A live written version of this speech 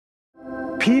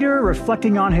Peter,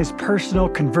 reflecting on his personal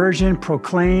conversion,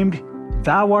 proclaimed,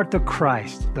 "Thou art the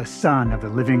Christ, the Son of the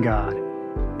living God."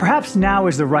 Perhaps now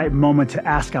is the right moment to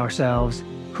ask ourselves,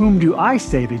 whom do I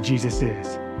say that Jesus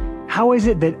is? How is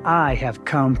it that I have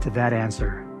come to that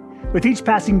answer? With each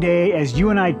passing day, as you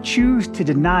and I choose to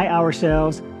deny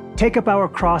ourselves, take up our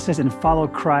crosses and follow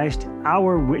Christ,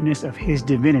 our witness of his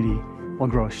divinity will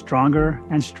grow stronger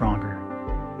and stronger.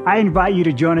 I invite you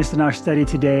to join us in our study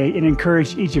today and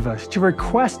encourage each of us to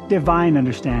request divine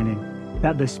understanding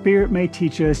that the Spirit may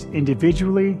teach us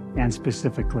individually and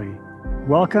specifically.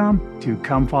 Welcome to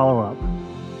Come Follow Up.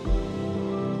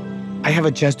 I have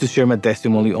a chance to share my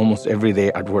testimony almost every day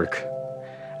at work.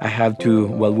 I have to,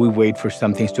 while we wait for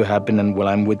some things to happen and while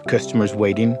I'm with customers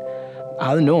waiting,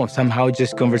 I don't know, somehow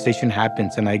just conversation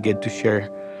happens and I get to share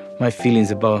my feelings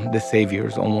about the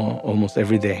Savior almost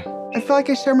every day. I feel like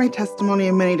I share my testimony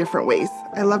in many different ways.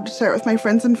 I love to share it with my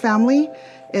friends and family.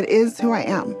 It is who I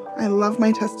am. I love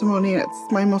my testimony, and it's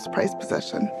my most prized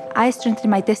possession. I strengthen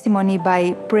my testimony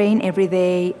by praying every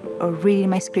day or reading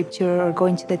my scripture or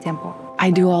going to the temple.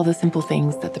 I do all the simple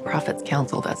things that the prophets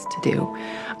counseled us to do.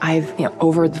 I've,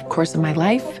 over the course of my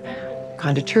life,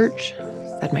 gone to church,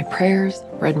 said my prayers,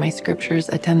 read my scriptures,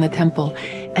 attend the temple,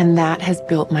 and that has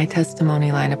built my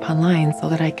testimony line upon line so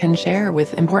that I can share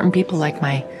with important people like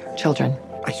my children.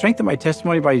 I strengthen my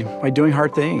testimony by doing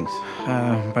hard things,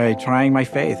 by trying my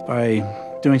faith, by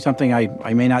doing something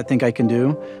I may not think I can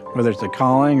do, whether it's a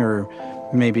calling or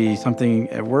maybe something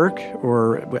at work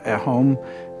or at home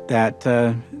that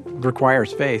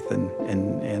requires faith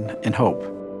and hope.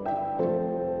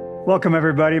 Welcome,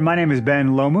 everybody. My name is Ben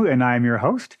Lomu, and I am your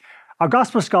host. Our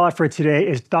gospel scholar for today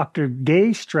is Dr. Gay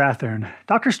Strathern.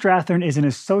 Dr. Strathern is an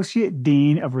Associate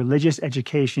Dean of Religious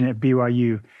Education at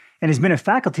BYU and has been a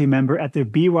faculty member at the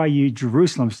BYU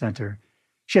Jerusalem Center.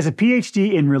 She has a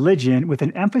PhD in religion with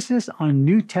an emphasis on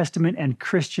New Testament and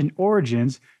Christian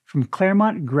origins from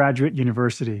Claremont Graduate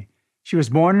University. She was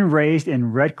born and raised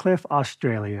in Redcliffe,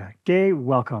 Australia. Gay,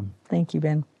 welcome. Thank you,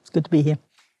 Ben. It's good to be here.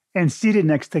 And seated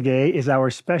next to Gay is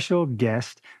our special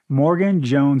guest, Morgan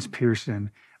Jones-Pearson.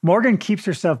 Morgan keeps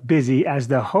herself busy as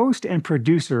the host and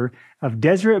producer of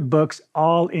Deseret Books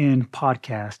All In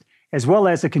podcast, as well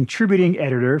as a contributing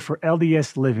editor for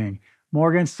LDS Living.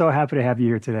 Morgan, so happy to have you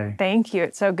here today. Thank you.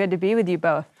 It's so good to be with you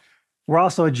both. We're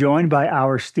also joined by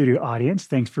our studio audience.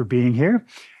 Thanks for being here.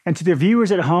 And to the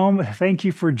viewers at home, thank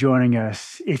you for joining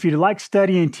us. If you'd like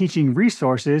study and teaching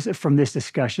resources from this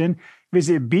discussion,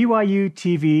 visit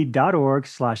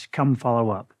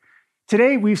byutv.org/comefollowup.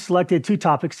 Today, we've selected two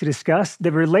topics to discuss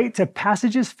that relate to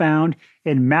passages found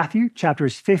in Matthew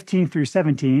chapters 15 through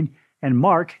 17 and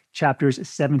Mark chapters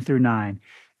 7 through 9.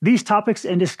 These topics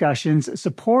and discussions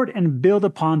support and build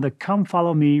upon the Come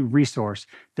Follow Me resource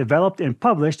developed and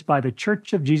published by the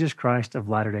Church of Jesus Christ of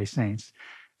Latter-day Saints.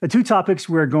 The two topics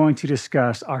we're going to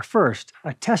discuss are first,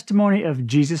 a testimony of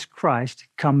Jesus Christ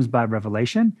comes by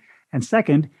revelation, and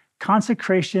second,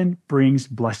 consecration brings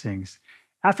blessings.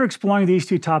 After exploring these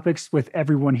two topics with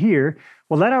everyone here,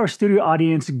 we'll let our studio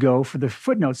audience go for the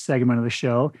footnotes segment of the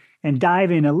show and dive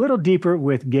in a little deeper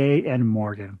with Gay and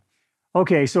Morgan.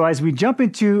 Okay, so as we jump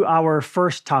into our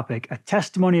first topic, a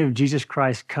testimony of Jesus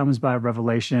Christ comes by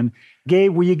revelation. Gay,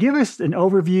 will you give us an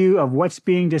overview of what's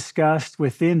being discussed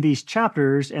within these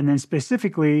chapters and then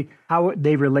specifically how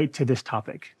they relate to this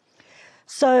topic?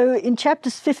 So in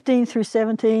chapters 15 through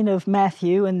 17 of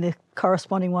Matthew and the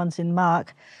corresponding ones in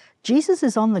Mark, Jesus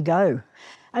is on the go.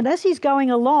 And as he's going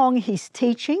along, he's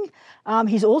teaching.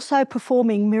 He's also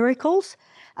performing miracles.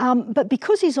 But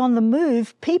because he's on the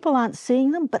move, people aren't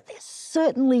seeing them, but they're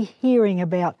certainly hearing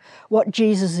about what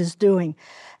Jesus is doing.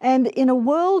 And in a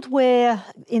world where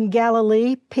in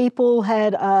Galilee, people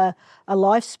had a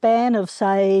lifespan of,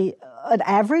 say, an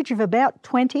average of about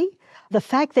 20, the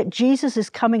fact that Jesus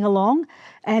is coming along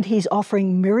and he's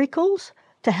offering miracles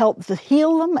to help to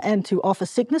heal them and to offer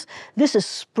sickness, this is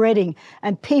spreading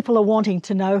and people are wanting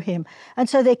to know him. And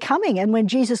so they're coming, and when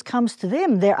Jesus comes to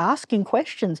them, they're asking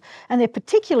questions, and they're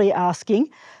particularly asking,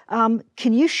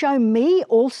 can you show me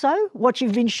also what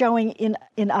you've been showing in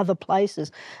other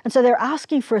places? And so they're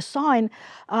asking for a sign,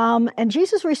 and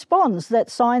Jesus responds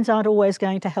that signs aren't always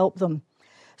going to help them.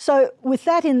 So with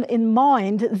that in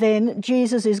mind, then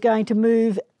Jesus is going to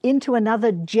move into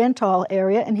another Gentile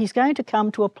area, and he's going to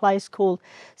come to a place called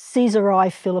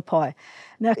Caesarea Philippi.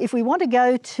 Now, if we want to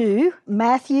go to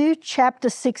Matthew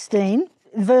chapter 16,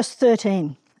 verse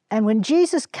 13, and when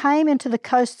Jesus came into the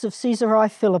coasts of Caesarea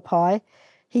Philippi,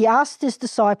 he asked his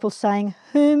disciples, saying,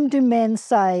 "Whom do men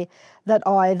say that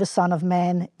I, the Son of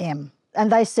Man, am?"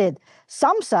 And they said,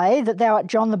 some say that thou art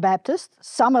John the Baptist,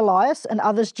 some Elias, and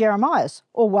others Jeremiah,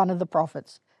 or one of the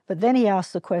prophets. But then he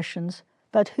asked the questions,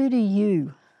 but who do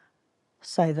you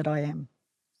say that I am?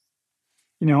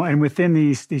 You know, and within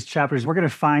these chapters, we're going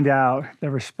to find out the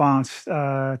response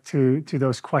to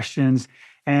those questions.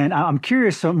 And I'm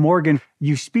curious, so Morgan,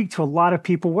 you speak to a lot of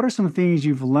people. What are some things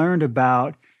you've learned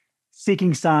about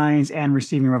seeking signs and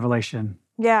receiving revelation?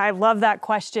 Yeah, I love that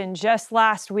question. Just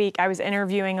last week, I was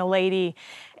interviewing a lady,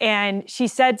 and she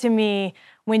said to me,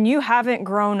 when you haven't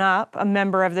grown up a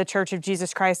member of the Church of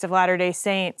Jesus Christ of Latter-day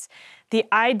Saints, the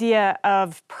idea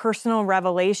of personal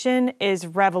revelation is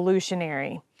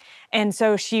revolutionary. And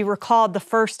so she recalled the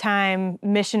first time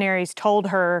missionaries told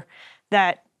her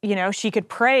that, you know, she could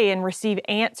pray and receive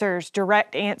answers,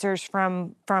 direct answers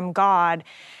from God.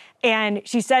 And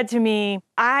she said to me,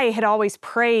 I had always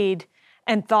prayed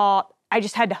and thought I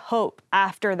just had to hope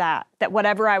after that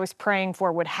whatever I was praying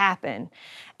for would happen.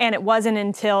 And it wasn't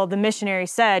until the missionary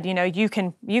said, you know, you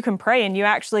can pray and you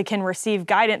actually can receive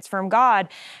guidance from God.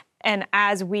 And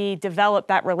as we develop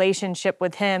that relationship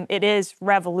with him, it is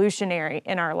revolutionary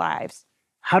in our lives.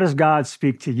 How does God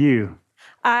speak to you?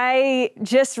 I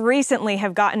just recently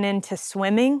have gotten into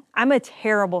swimming. I'm a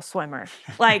terrible swimmer.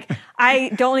 Like, I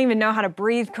don't even know how to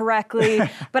breathe correctly.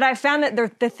 But I found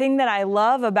that the thing that I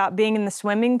love about being in the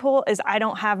swimming pool is I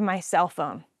don't have my cell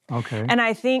phone. Okay. And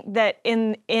I think that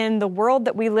in the world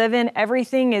that we live in,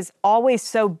 everything is always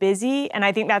so busy. And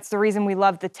I think that's the reason we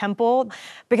love the temple,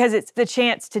 because it's the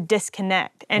chance to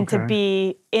disconnect and to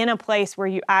be in a place where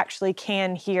you actually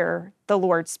can hear the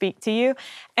Lord speak to you.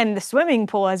 And the swimming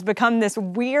pool has become this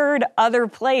weird other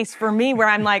place for me where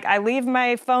I'm like, I leave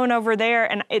my phone over there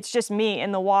and it's just me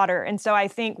in the water. And so I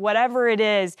think whatever it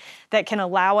is that can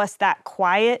allow us that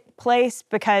quiet place,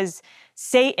 because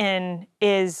Satan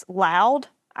is loud,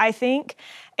 I think,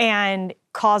 and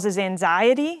causes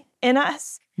anxiety in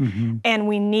us. Mm-hmm. And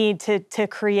we need to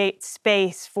create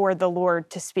space for the Lord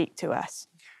to speak to us.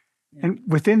 And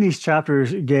within these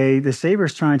chapters, Gay, the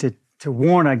Savior's trying to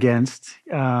warn against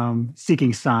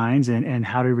seeking signs and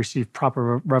how to receive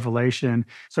proper revelation.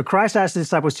 So Christ asked the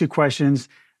disciples two questions: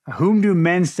 whom do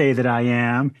men say that I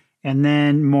am? And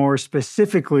then more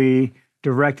specifically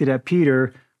directed at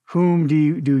Peter, whom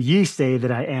do ye say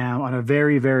that I am, on a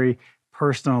very, very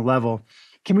personal level.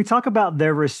 Can we talk about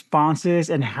their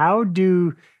responses, and how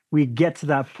do we get to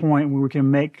that point where we can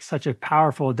make such a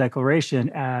powerful declaration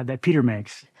that Peter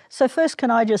makes? So first, can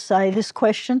I just say this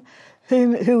question,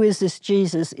 who is this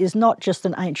Jesus, is not just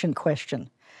an ancient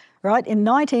question, right? In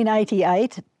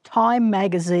 1988, Time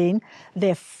magazine,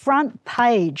 their front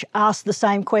page asked the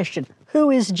same question: who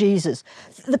is Jesus?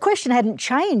 The question hadn't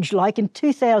changed like in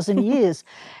 2,000 years.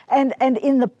 And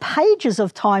in the pages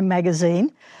of Time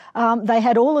magazine, they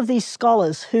had all of these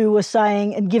scholars who were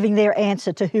saying and giving their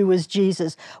answer to who was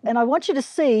Jesus. And I want you to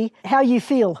see how you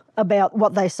feel about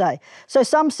what they say. So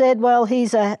some said, well, he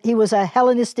was a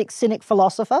Hellenistic cynic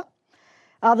philosopher.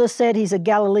 Others said he's a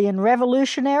Galilean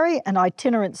revolutionary, an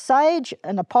itinerant sage,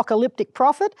 an apocalyptic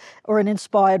prophet, or an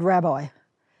inspired rabbi.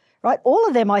 Right? All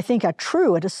of them, I think, are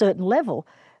true at a certain level,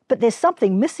 but there's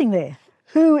something missing there.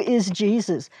 Who is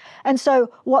Jesus? And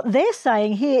so what they're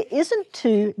saying here isn't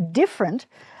too different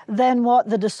than what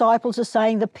the disciples are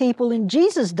saying the people in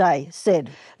Jesus' day said.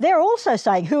 They're also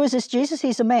saying, who is this Jesus?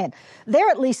 He's a man. They're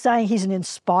at least saying he's an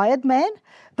inspired man,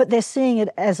 but they're seeing it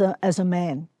as a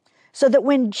man. So that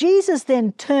when Jesus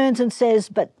then turns and says,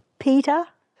 but Peter,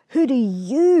 who do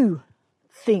you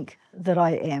think that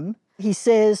I am? He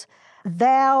says,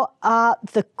 thou art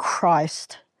the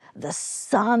Christ, the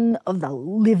Son of the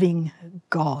living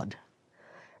God.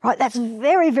 Right? That's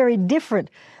very, very different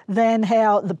than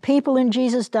how the people in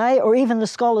Jesus' day, or even the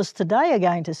scholars today, are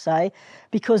going to say,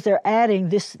 because they're adding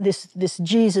this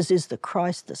Jesus is the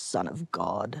Christ, the Son of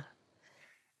God.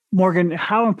 Morgan,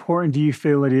 how important do you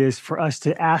feel it is for us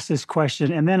to ask this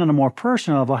question? And then on a more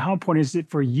personal level, how important is it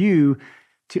for you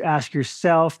to ask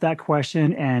yourself that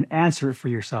question and answer it for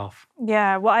yourself?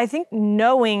 Yeah, well, I think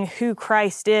knowing who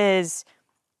Christ is,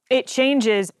 it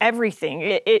changes everything.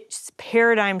 It's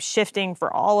paradigm shifting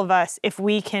for all of us if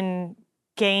we can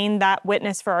gain that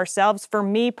witness for ourselves. For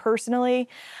me personally,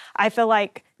 I feel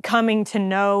like coming to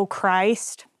know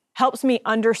Christ helps me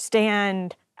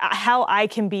understand how I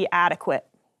can be adequate.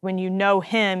 When you know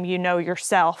him, you know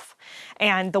yourself,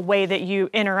 and the way that you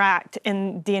interact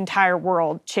in the entire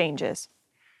world changes.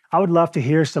 I would love to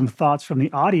hear some thoughts from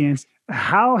the audience.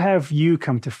 How have you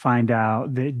come to find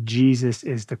out that Jesus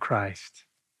is the Christ?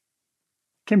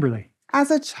 Kimberly. As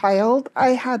a child, I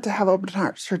had to have open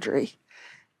heart surgery.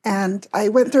 And I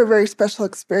went through a very special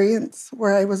experience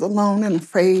where I was alone and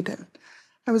afraid. And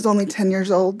I was only 10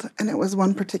 years old, and it was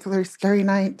one particularly scary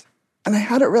night. And I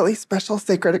had a really special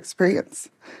sacred experience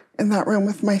in that room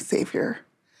with my Savior.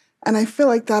 And I feel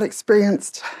like that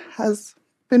experience has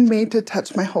been made to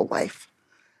touch my whole life.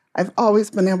 I've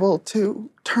always been able to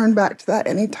turn back to that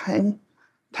anytime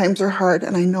times are hard,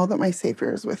 and I know that my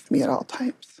Savior is with me at all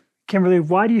times. Kimberly,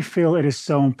 why do you feel it is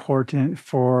so important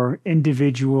for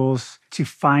individuals to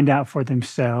find out for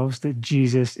themselves that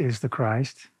Jesus is the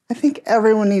Christ? I think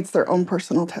everyone needs their own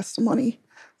personal testimony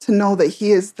to know that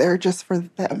he is there just for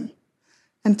them,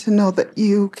 and to know that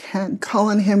you can call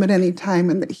on him at any time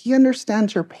and that he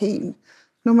understands your pain,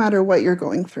 no matter what you're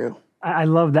going through. I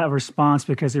love that response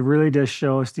because it really does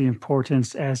show us the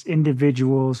importance as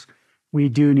individuals. We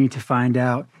do need to find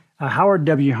out. Howard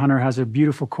W. Hunter has a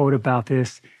beautiful quote about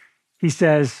this. He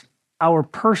says, "Our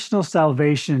personal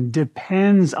salvation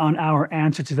depends on our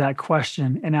answer to that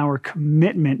question and our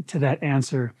commitment to that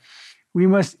answer. We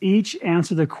must each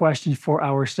answer the question for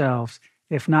ourselves.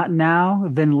 If not now,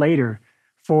 then later.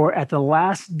 For at the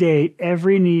last day,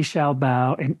 every knee shall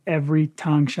bow and every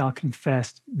tongue shall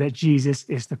confess that Jesus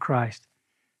is the Christ."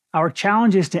 Our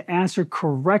challenge is to answer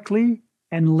correctly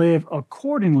and live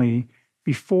accordingly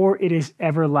before it is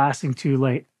everlasting too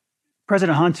late.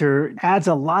 President Hunter adds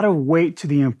a lot of weight to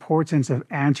the importance of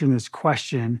answering this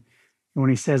question when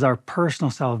he says our personal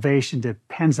salvation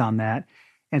depends on that.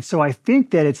 And so I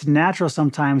think that it's natural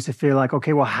sometimes to feel like,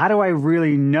 okay, well, how do I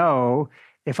really know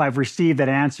if I've received that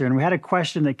answer? And we had a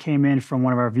question that came in from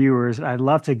one of our viewers. I'd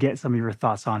love to get some of your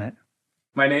thoughts on it.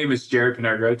 My name is Jared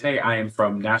Pinargote. I am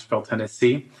from Nashville,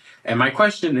 Tennessee. And my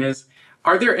question is,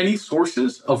 are there any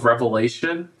sources of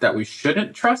revelation that we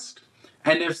shouldn't trust?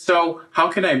 And if so,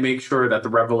 how can I make sure that the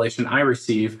revelation I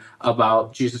receive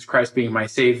about Jesus Christ being my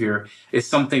Savior is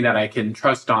something that I can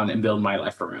trust on and build my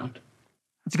life around?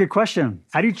 That's a good question.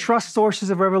 How do you trust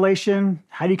sources of revelation?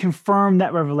 How do you confirm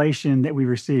that revelation that we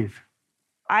receive?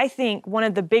 I think one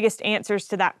of the biggest answers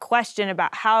to that question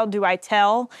about how do I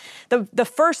tell, the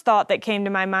first thought that came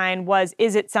to my mind was,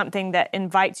 is it something that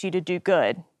invites you to do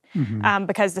good? Mm-hmm.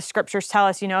 Because the scriptures tell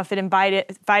us, if it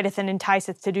inviteth and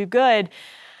enticeth to do good.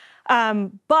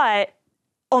 But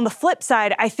on the flip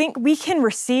side, I think we can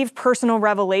receive personal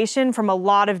revelation from a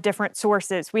lot of different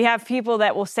sources. We have people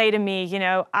that will say to me,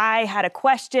 I had a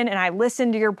question and I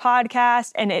listened to your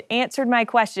podcast and it answered my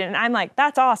question. And I'm like,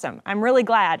 that's awesome. I'm really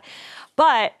glad.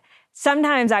 But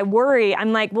sometimes I worry.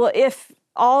 I'm like, well, if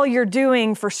all you're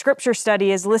doing for scripture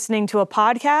study is listening to a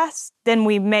podcast, then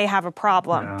we may have a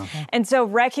problem. Yeah. And so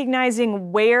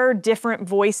recognizing where different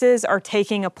voices are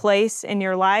taking a place in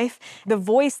your life, the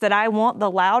voice that I want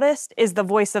the loudest is the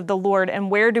voice of the Lord.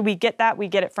 And where do we get that? We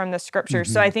get it from the scriptures.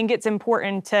 Mm-hmm. So I think it's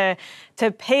important to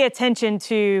pay attention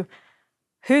to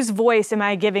whose voice am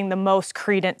I giving the most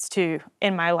credence to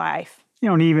in my life.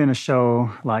 And even a show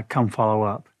like Come Follow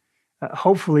Up,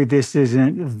 hopefully this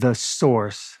isn't the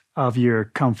source of your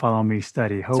Come Follow Me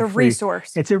study. Hopefully, it's a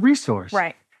resource. It's a resource.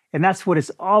 Right. And that's what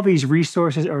all these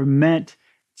resources are meant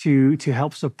to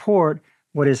help support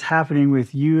what is happening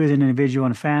with you as an individual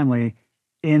and family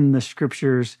in the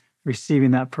scriptures,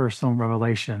 receiving that personal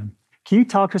revelation. Can you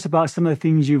talk to us about some of the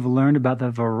things you've learned about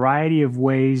the variety of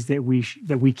ways that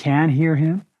we can hear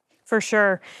him? For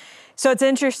sure. So it's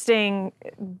interesting,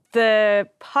 the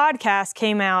podcast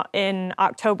came out in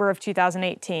October of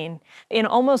 2018. In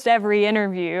almost every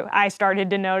interview, I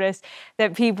started to notice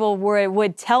that people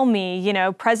would tell me,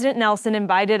 President Nelson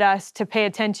invited us to pay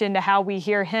attention to how we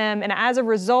hear him. And as a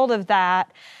result of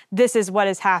that, this is what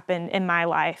has happened in my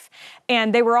life.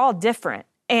 And they were all different.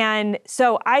 And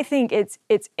so I think it's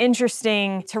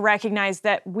interesting to recognize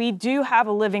that we do have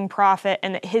a living prophet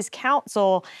and that his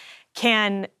counsel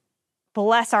can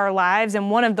bless our lives.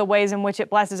 And one of the ways in which it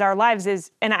blesses our lives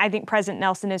is, and I think President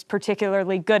Nelson is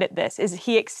particularly good at this, is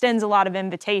he extends a lot of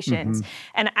invitations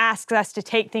and asks us to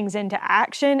take things into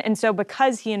action. And so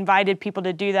because he invited people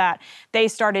to do that, they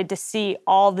started to see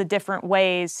all the different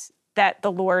ways that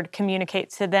the Lord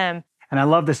communicates to them. And I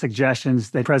love the suggestions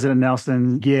that President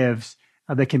Nelson gives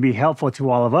that can be helpful to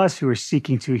all of us who are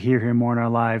seeking to hear him more in our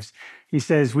lives. He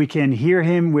says we can hear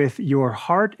him with your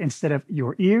heart instead of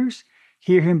your ears.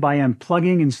 Hear him by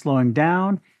unplugging and slowing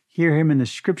down. Hear him in the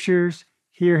scriptures.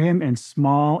 Hear him in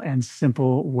small and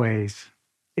simple ways.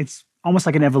 It's almost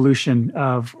like an evolution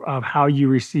of how you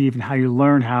receive and how you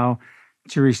learn how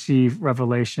to receive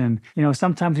revelation.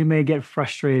 Sometimes we may get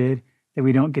frustrated that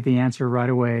we don't get the answer right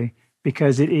away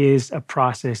because it is a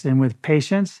process. And with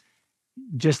patience,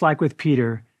 just like with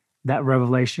Peter, that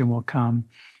revelation will come.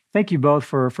 Thank you both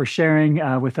for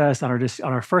sharing with us on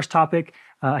our first topic.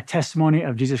 A testimony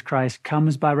of Jesus Christ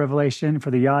comes by revelation. For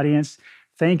the audience,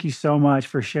 Thank you so much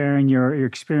for sharing your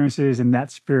experiences in that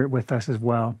spirit with us as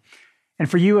well. And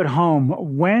for you at home,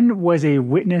 when was a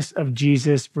witness of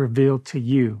Jesus revealed to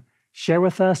you? Share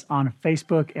with us on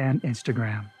Facebook and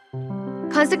Instagram.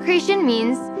 Consecration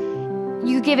means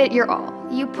you give it your all.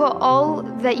 You put all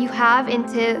that you have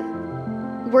into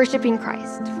worshiping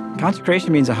Christ.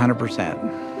 Consecration means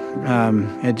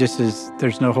 100%. It just is,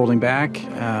 there's no holding back.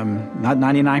 Not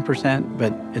 99%,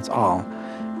 but it's all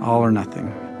or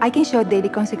nothing. I can show daily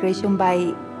consecration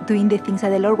by doing the things that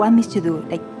the Lord wants me to do,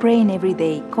 like praying every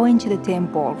day, going to the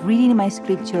temple, reading my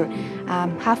scripture,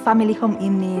 have family home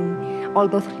evening, all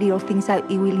those little things that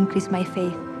it will increase my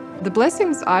faith. The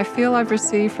blessings I feel I've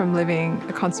received from living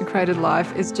a consecrated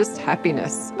life is just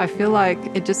happiness. I feel like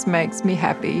it just makes me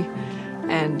happy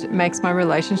and makes my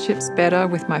relationships better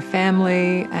with my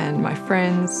family and my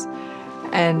friends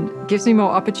and gives me more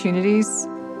opportunities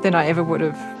than I ever would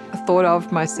have thought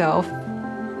of myself,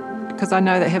 because I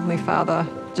know that Heavenly Father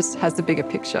just has the bigger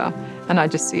picture and I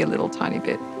just see a little tiny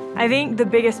bit. I think the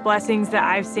biggest blessings that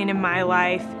I've seen in my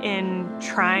life in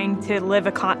trying to live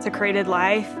a consecrated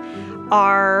life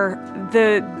are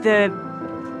the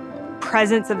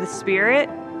presence of the Spirit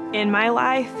in my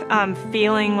life,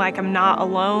 feeling like I'm not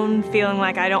alone, feeling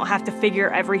like I don't have to figure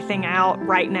everything out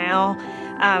right now,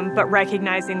 but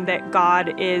recognizing that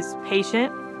God is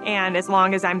patient, and as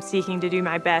long as I'm seeking to do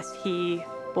my best, He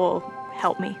will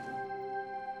help me.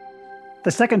 The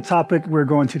second topic we're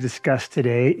going to discuss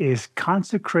today is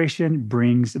consecration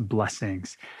brings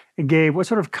blessings. And Gabe, what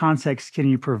sort of context can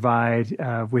you provide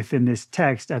within this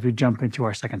text as we jump into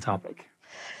our second topic?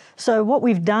 So what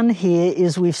we've done here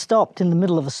is we've stopped in the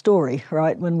middle of a story,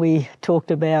 right, when we talked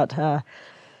about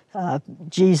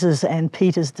Jesus and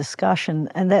Peter's discussion.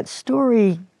 And that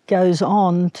story goes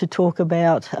on to talk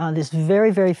about this very,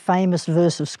 very famous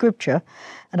verse of Scripture.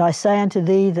 And I say unto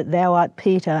thee that thou art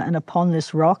Peter, and upon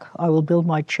this rock I will build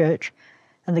my church,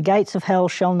 and the gates of hell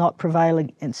shall not prevail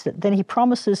against it. Then he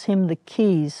promises him the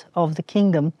keys of the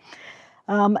kingdom.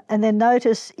 And then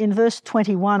notice in verse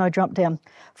 21, I jump down,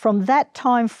 from that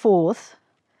time forth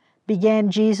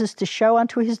began Jesus to show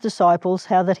unto his disciples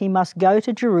how that he must go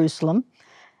to Jerusalem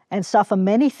and suffer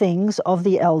many things of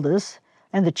the elders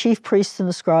and the chief priests and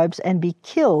the scribes, and be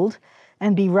killed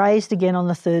and be raised again on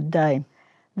the third day.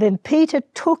 Then Peter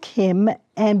took him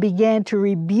and began to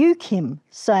rebuke him,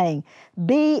 saying,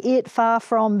 Be it far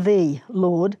from thee,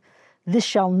 Lord, this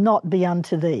shall not be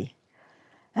unto thee.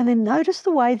 And then notice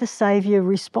the way the Saviour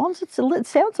responds. It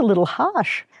sounds a little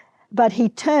harsh. But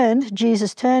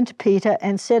Jesus turned to Peter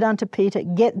and said unto Peter,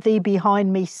 Get thee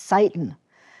behind me, Satan.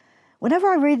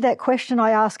 Whenever I read that question, I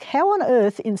ask, how on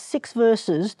earth in 6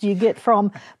 verses do you get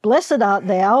from blessed art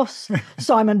thou,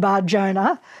 Simon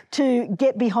Bar-Jonah, to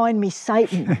get behind me,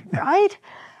 Satan, right?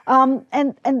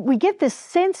 And we get this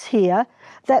sense here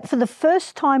that for the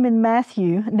first time in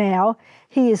Matthew now,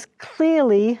 he is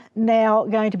clearly now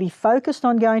going to be focused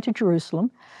on going to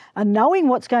Jerusalem and knowing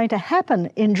what's going to happen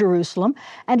in Jerusalem,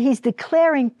 and he's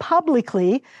declaring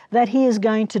publicly that he is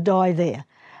going to die there.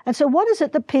 And so what is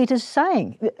it that Peter's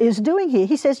is doing here?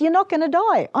 He says, you're not going to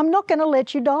die. I'm not going to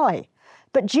let you die.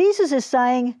 But Jesus is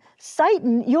saying,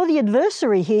 Satan, you're the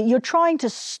adversary here. You're trying to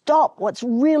stop what's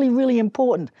really, really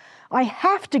important. I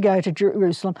have to go to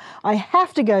Jerusalem. I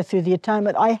have to go through the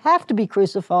atonement. I have to be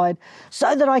crucified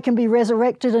so that I can be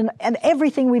resurrected, and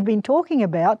everything we've been talking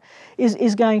about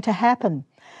is going to happen.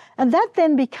 And that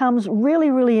then becomes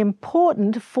really, really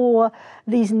important for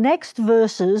these next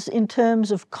verses in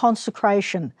terms of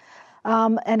consecration.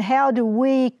 And how do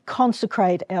we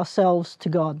consecrate ourselves to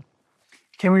God?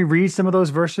 Can we read some of those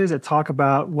verses that talk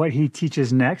about what he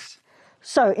teaches next?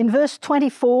 So in verse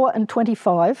 24 and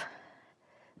 25,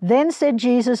 then said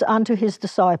Jesus unto his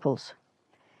disciples,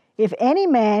 If any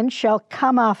man shall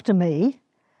come after me,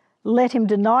 let him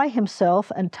deny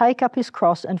himself and take up his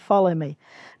cross and follow me.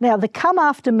 Now, the come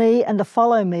after me and the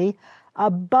follow me are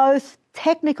both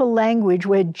technical language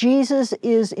where Jesus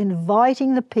is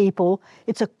inviting the people.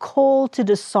 It's a call to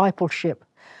discipleship.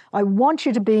 I want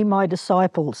you to be my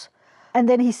disciples. And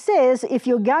then he says, if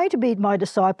you're going to be my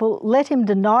disciple, let him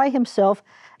deny himself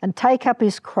and take up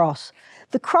his cross.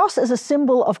 The cross as a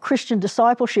symbol of Christian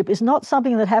discipleship is not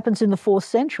something that happens in the 4th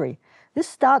century. This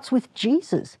starts with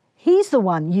Jesus. He's the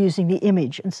one using the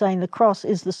image and saying the cross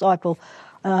is the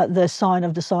sign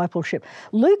of discipleship.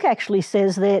 Luke actually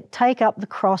says that take up the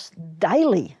cross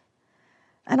daily.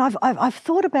 And I've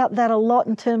thought about that a lot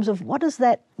in terms of what does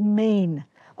that mean?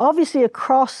 Obviously, a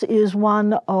cross is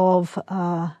one of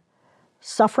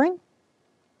suffering,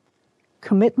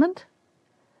 commitment.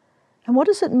 And what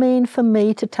does it mean for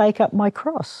me to take up my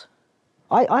cross?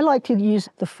 I like to use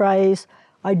the phrase,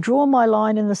 I draw my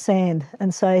line in the sand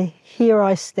and say, here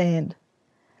I stand.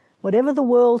 Whatever the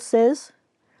world says,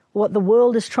 what the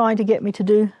world is trying to get me to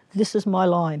do, this is my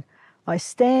line. I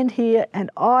stand here and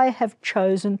I have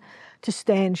chosen to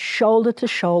stand shoulder to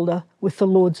shoulder with the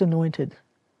Lord's anointed.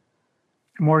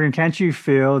 Morgan, can't you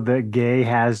feel that Gay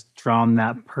has drawn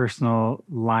that personal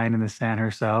line in the sand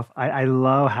herself? I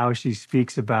love how she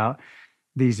speaks about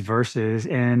these verses,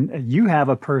 and you have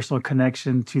a personal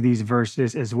connection to these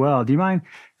verses as well. Do you mind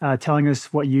telling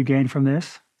us what you gained from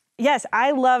this? Yes, I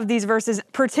love these verses,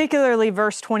 particularly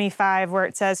verse 25, where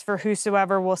it says, "For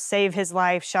whosoever will save his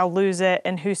life shall lose it,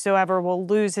 and whosoever will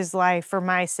lose his life for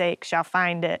my sake shall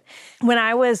find it." When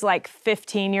I was like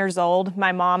 15 years old,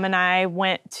 my mom and I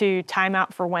went to Time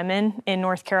Out for Women in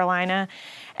North Carolina,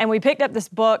 and we picked up this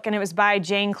book, and it was by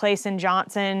Jane Clayson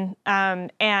Johnson,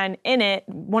 and in it,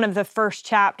 one of the first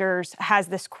chapters has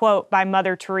this quote by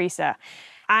Mother Teresa.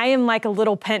 "I am like a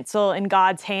little pencil in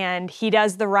God's hand. He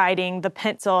does the writing. The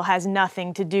pencil has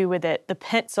nothing to do with it. The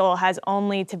pencil has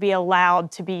only to be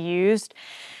allowed to be used."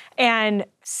 And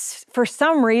for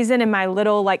some reason in my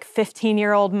little like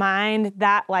 15-year-old mind,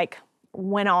 that like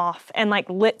went off and like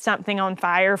lit something on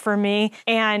fire for me.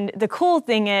 And the cool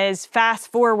thing is,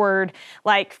 fast forward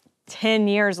like 10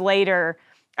 years later,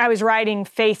 I was writing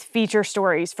faith feature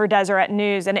stories for Deseret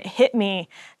News, and it hit me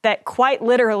that quite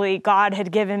literally God had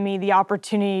given me the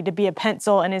opportunity to be a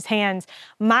pencil in his hands.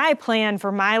 My plan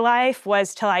for my life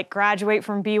was to like graduate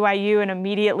from BYU and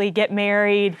immediately get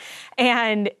married,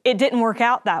 and it didn't work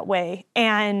out that way.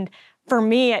 And for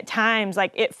me at times,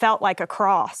 like it felt like a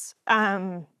cross,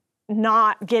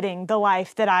 not getting the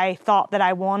life that I thought that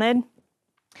I wanted.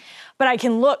 But I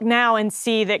can look now and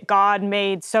see that God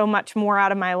made so much more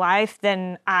out of my life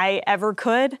than I ever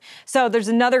could. So there's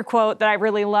another quote that I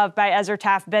really love by Ezra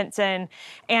Taft Benson.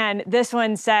 And this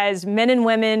one says, "Men and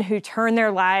women who turn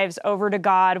their lives over to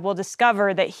God will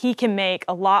discover that he can make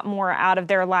a lot more out of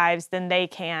their lives than they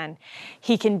can.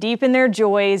 He can deepen their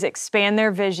joys, expand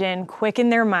their vision, quicken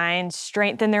their minds,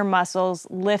 strengthen their muscles,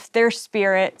 lift their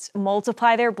spirits,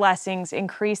 multiply their blessings,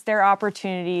 increase their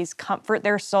opportunities, comfort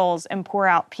their souls, and pour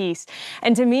out peace."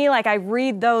 And to me, like I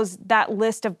read that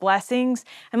list of blessings,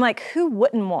 I'm like, who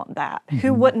wouldn't want that? Mm-hmm.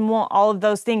 Who wouldn't want all of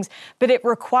those things? But it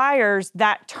requires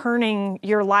that turning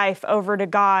your life over to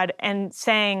God and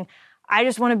saying, I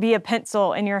just want to be a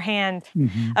pencil in your hand.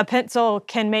 Mm-hmm. A pencil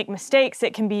can make mistakes.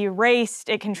 It can be erased.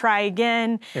 It can try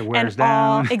again. It wears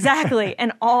down. Exactly.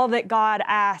 And all that God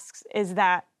asks is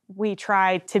that we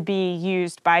try to be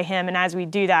used by him. And as we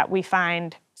do that, we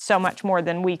find so much more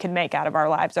than we can make out of our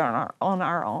lives on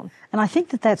our own. And I think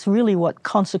that that's really what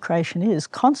consecration is.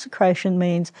 Consecration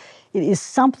means it is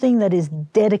something that is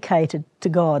dedicated to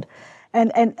God.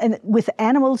 And with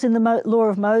animals in the law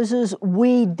of Moses,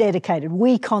 we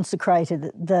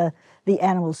consecrated the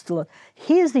animals to Lord.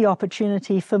 Here's the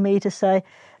opportunity for me to say,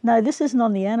 no, this isn't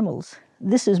on the animals.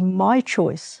 This is my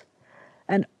choice.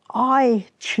 And I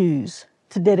choose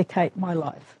to dedicate my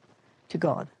life to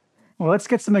God. Well, let's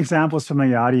get some examples from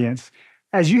the audience.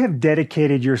 As you have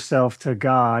dedicated yourself to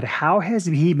God, how has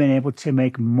he been able to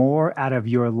make more out of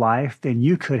your life than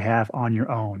you could have on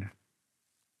your own?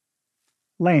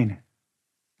 Lane.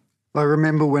 I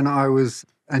remember when I was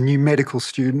a new medical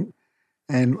student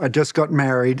and I just got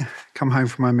married, come home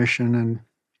from my mission,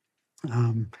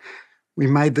 and we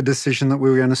made the decision that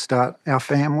we were going to start our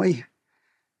family.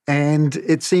 And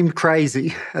it seemed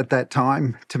crazy at that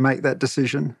time to make that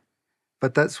decision.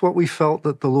 But that's what we felt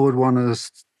that the Lord wanted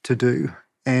us to do.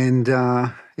 And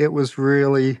it was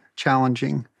really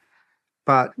challenging.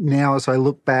 But now as I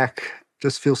look back,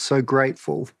 just feel so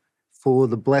grateful for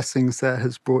the blessings that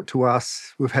has brought to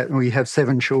us. We have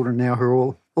 7 children now who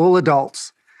are all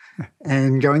adults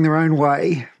and going their own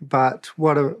way. But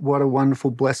what a wonderful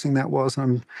blessing that was. And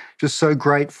I'm just so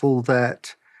grateful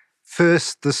that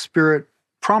first the Spirit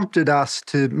prompted us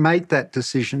to make that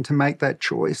decision, to make that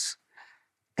choice,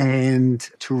 and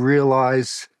to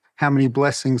realize how many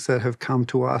blessings that have come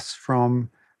to us from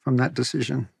that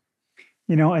decision.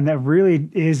 You know, and that really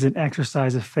is an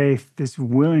exercise of faith, this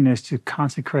willingness to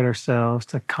consecrate ourselves,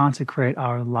 to consecrate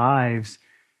our lives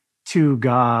to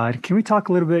God. Can we talk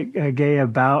a little bit, Gay,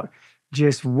 about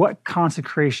just what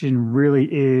consecration really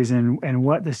is and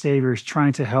what the Savior is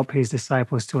trying to help his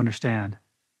disciples to understand?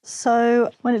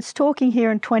 So when it's talking here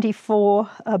in 24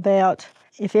 about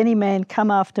if any man come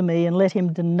after me and let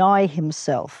him deny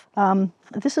himself,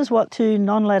 this is what 2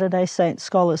 non-Latter-day Saint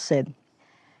scholars said.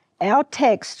 Our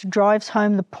text drives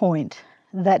home the point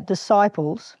that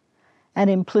disciples, and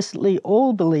implicitly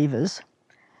all believers,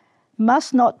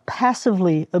 must not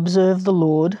passively observe the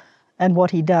Lord and what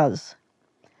he does.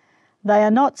 They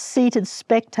are not seated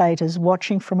spectators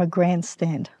watching from a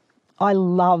grandstand. I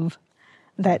love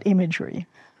that imagery,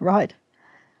 right?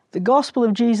 The gospel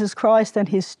of Jesus Christ and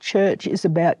his church is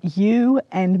about you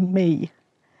and me.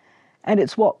 And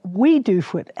it's what we do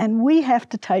for it. And we have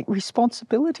to take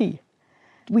responsibility.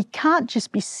 We can't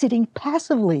just be sitting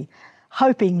passively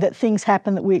hoping that things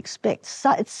happen that we expect.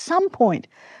 So at some point,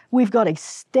 we've got to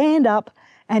stand up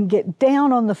and get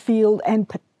down on the field and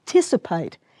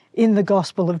participate in the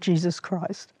gospel of Jesus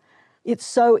Christ. It's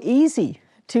so easy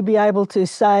to be able to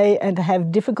say and to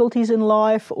have difficulties in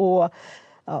life or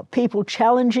people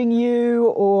challenging you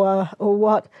or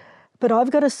what. But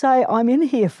I've got to say, I'm in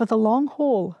here for the long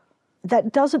haul.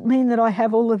 That doesn't mean that I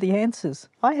have all of the answers.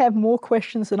 I have more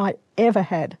questions than I ever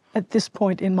had at this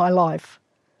point in my life.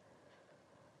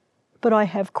 But I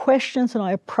have questions and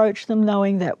I approach them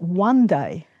knowing that one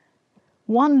day,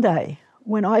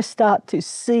 when I start to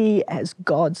see as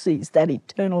God sees, that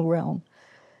eternal realm,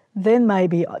 then I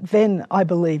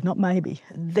believe, not maybe,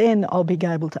 then I'll be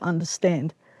able to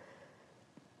understand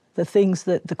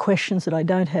the questions that I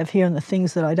don't have here and the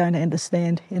things that I don't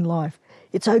understand in life.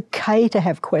 It's okay to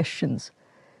have questions,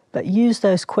 but use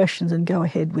those questions and go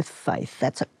ahead with faith.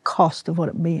 That's a cost of what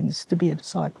it means to be a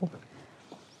disciple.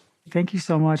 Thank you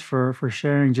so much for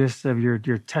sharing just of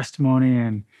your testimony,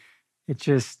 and it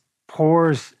just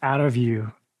pours out of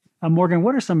you. Morgan,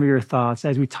 what are some of your thoughts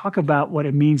as we talk about what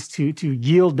it means to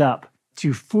yield up,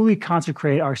 to fully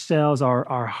consecrate ourselves,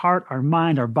 our heart, our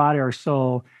mind, our body, our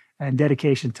soul, and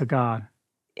dedication to God?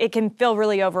 It can feel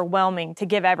really overwhelming to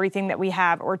give everything that we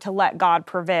have or to let God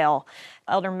prevail.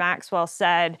 Elder Maxwell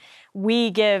said,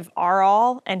 we give our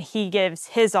all and he gives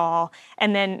his all.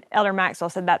 And then Elder Maxwell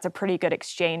said that's a pretty good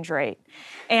exchange rate.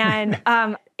 And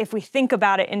if we think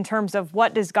about it in terms of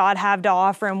what does God have to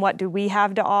offer and what do we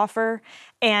have to offer,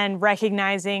 and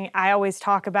recognizing, I always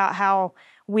talk about how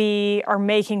we are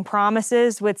making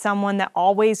promises with someone that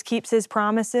always keeps his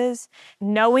promises.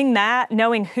 Knowing that,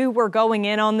 knowing who we're going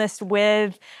in on this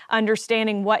with,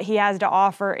 understanding what he has to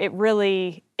offer, it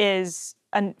really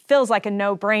feels like a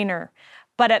no-brainer.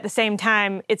 But at the same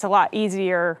time, it's a lot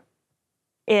easier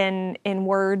in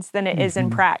words than it is in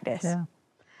practice. Yeah.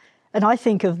 And I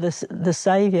think of the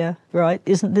Savior, right?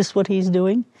 Isn't this what he's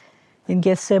doing in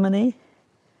Gethsemane?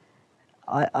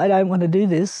 I don't want to do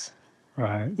this.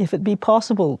 Right. If it be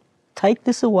possible, take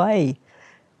this away.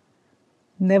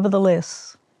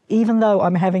 Nevertheless, even though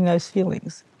I'm having those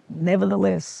feelings,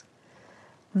 nevertheless,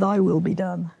 thy will be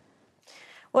done.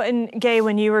 Well, and Gay,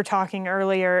 when you were talking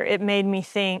earlier, it made me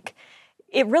think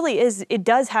it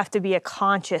does have to be a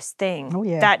conscious thing,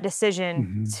 that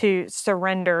decision to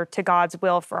surrender to God's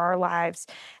will for our lives.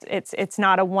 It's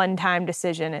not a one-time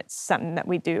decision. It's something that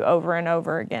we do over and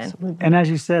over again. Absolutely. And as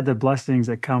you said, the blessings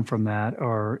that come from that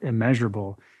are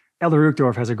immeasurable. Elder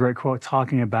Uchtdorf has a great quote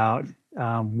talking about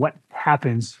what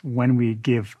happens when we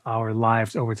give our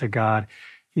lives over to God.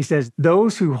 He says,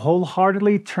 those who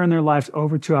wholeheartedly turn their lives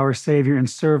over to our Savior and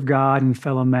serve God and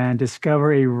fellow man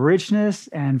discover a richness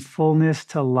and fullness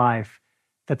to life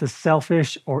that the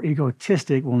selfish or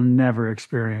egotistic will never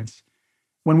experience.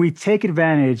 When we take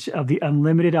advantage of the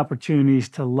unlimited opportunities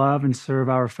to love and serve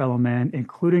our fellow man,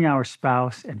 including our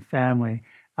spouse and family,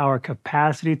 our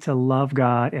capacity to love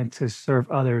God and to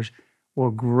serve others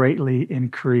will greatly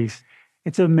increase.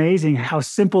 It's amazing how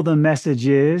simple the message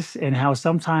is and how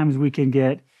sometimes we can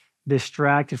get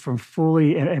distracted from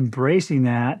fully embracing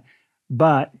that.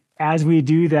 But as we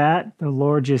do that, the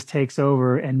Lord just takes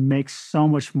over and makes so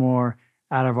much more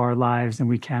out of our lives than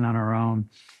we can on our own.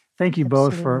 Thank you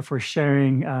both for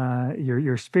sharing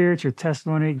your spirit, your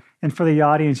testimony. And for the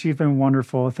audience, you've been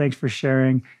wonderful. Thanks for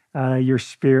sharing your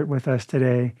spirit with us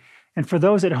today. And for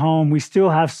those at home, we still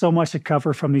have so much to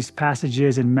cover from these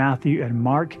passages in Matthew and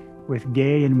Mark, with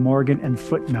Gay and Morgan and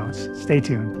footnotes. Stay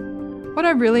tuned. What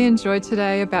I really enjoyed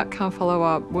today about Can't Follow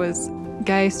Up was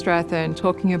Gay Strathern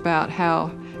talking about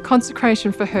how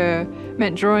consecration for her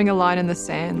meant drawing a line in the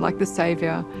sand like the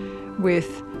Saviour,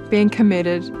 with being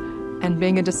committed and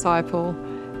being a disciple,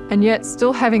 and yet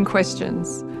still having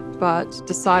questions, but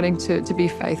deciding to be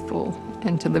faithful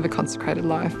and to live a consecrated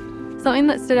life. Something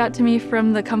that stood out to me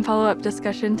from the Come Follow Up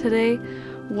discussion today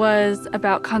was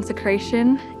about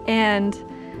consecration. And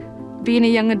being a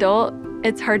young adult,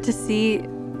 it's hard to see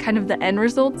kind of the end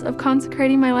results of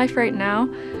consecrating my life right now,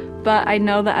 but I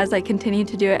know that as I continue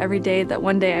to do it every day, that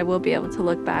one day I will be able to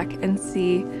look back and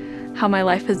see how my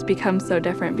life has become so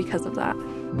different because of that.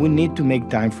 We need to make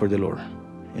time for the Lord.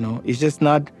 It's just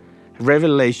not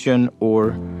revelation,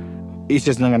 or it's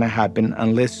just not going to happen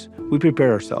unless we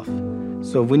prepare ourselves.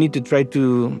 So we need to try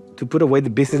to put away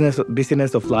the busyness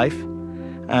of life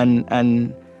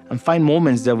and and find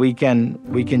moments that we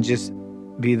can just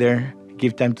be there,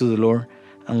 give time to the Lord,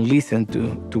 and listen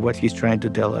to what He's trying to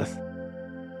tell us.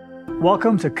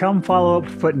 Welcome to Come Follow Up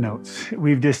Footnotes.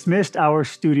 We've dismissed our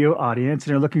studio audience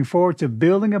and are looking forward to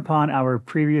building upon our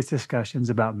previous discussions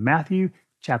about Matthew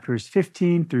chapters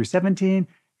 15 through 17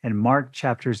 and Mark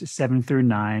chapters 7 through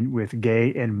 9 with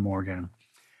Gay and Morgan.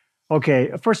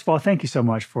 Okay, first of all, thank you so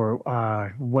much for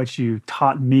what you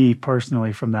taught me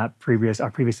personally from our previous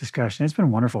discussion. It's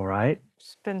been wonderful, right?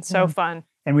 It's been so fun.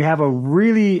 And we have a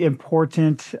really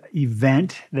important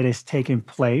event that has taken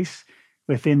place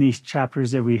within these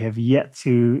chapters that we have yet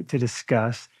to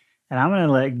discuss. And I'm going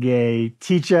to let Gay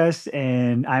teach us,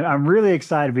 and I'm really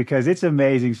excited because it's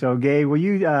amazing. So, Gay, will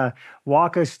you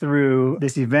walk us through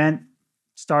this event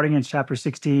starting in chapter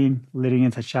 16, leading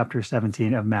into chapter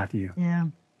 17 of Matthew? Yeah.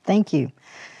 Thank you.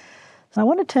 So I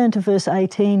want to turn to verse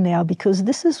 18 now, because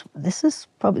this is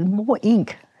probably more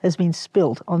ink has been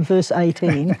spilt on verse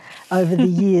 18 over the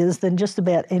years than just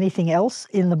about anything else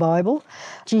in the Bible.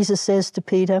 Jesus says to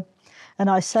Peter, "And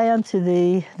I say unto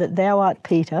thee that thou art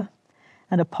Peter,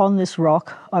 and upon this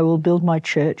rock I will build my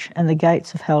church, and the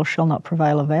gates of hell shall not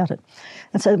prevail about it."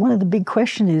 And so one of the big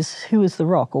questions is, who is the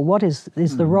rock, or what is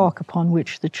the rock upon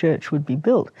which the church would be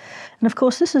built? And of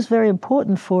course, this is very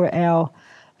important for our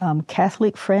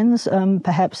Catholic friends.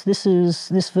 Perhaps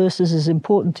this verse is as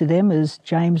important to them as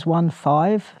James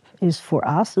 1:5 is for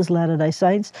us as Latter-day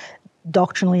Saints,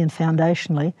 doctrinally and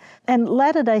foundationally. And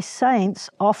Latter-day Saints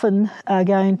often are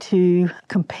going to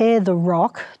compare the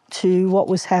rock to what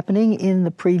was happening in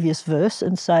the previous verse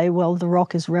and say, well, the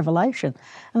rock is revelation.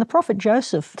 And the prophet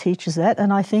Joseph teaches that,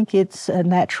 and I think it's a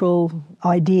natural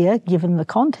idea given the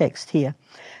context here.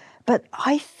 But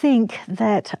I think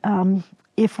that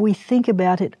if we think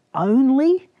about it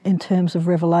only in terms of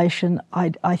revelation,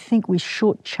 I think we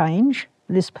shortchange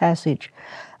this passage.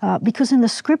 Because in the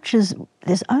scriptures,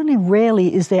 there's only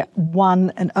rarely is there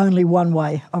one and only one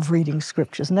way of reading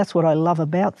scriptures, and that's what I love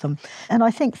about them. And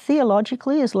I think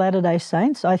theologically, as Latter-day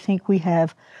Saints, I think we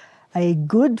have a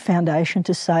good foundation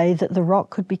to say that the rock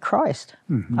could be Christ,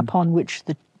 upon which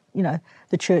the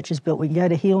church is built. We can go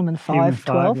to Helaman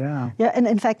 5:12. Yeah, and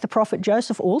in fact, the prophet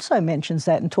Joseph also mentions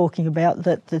that in talking about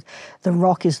that the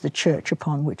rock is the church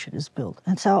upon which it is built.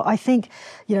 And so I think,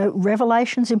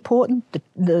 revelation's important,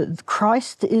 the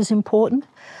Christ is important,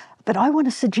 but I want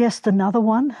to suggest another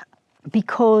one,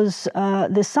 because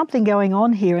there's something going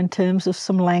on here in terms of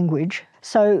some language.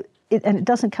 So, it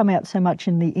doesn't come out so much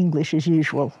in the English as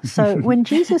usual. So when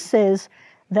Jesus says,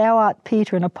 "Thou art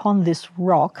Peter, and upon this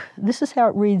rock," this is how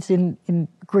it reads in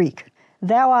Greek.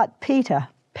 "Thou art Peter,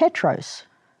 Petros,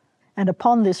 and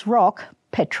upon this rock,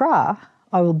 Petra,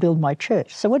 I will build my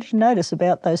church." So what did you notice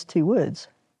about those two words?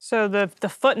 So the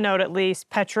footnote, at least,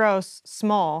 Petros,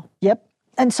 small. Yep.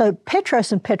 And so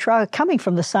Petros and Petra are coming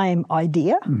from the same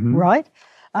idea, right?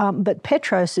 But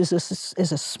Petros is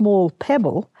a small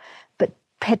pebble, but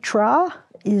Petra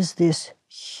is this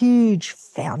huge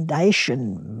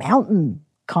foundation, mountain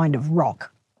kind of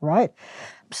rock, right?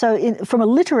 So from a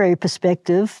literary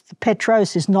perspective,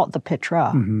 Petros is not the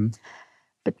Petra.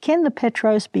 But can the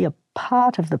Petros be a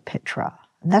part of the Petra?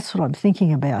 And that's what I'm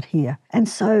thinking about here. And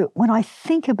so when I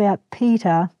think about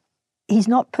Peter, he's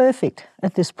not perfect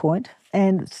at this point.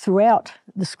 And throughout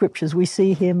the scriptures, we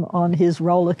see him on his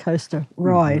roller coaster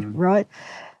ride, right?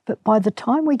 But by the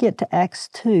time we get to Acts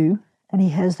 2, and he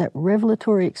has that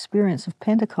revelatory experience of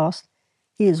Pentecost,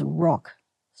 he is rock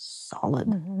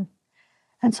solid.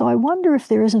 And so I wonder if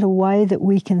there isn't a way that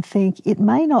we can think it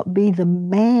may not be the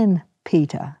man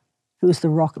Peter who is the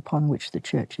rock upon which the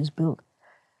church is built,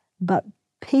 but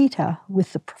Peter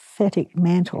with the prophetic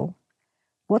mantle.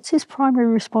 What's his primary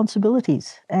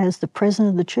responsibilities as the president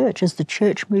of the church, as the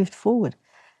church moved forward?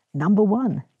 Number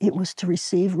one, it was to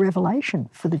receive revelation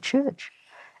for the church.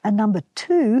 And number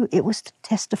two, it was to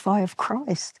testify of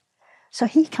Christ. So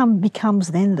he becomes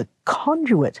then the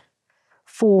conduit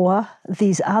for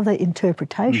these other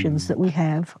interpretations that we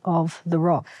have of the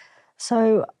rock.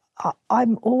 So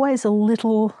I'm always a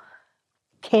little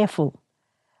careful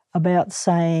about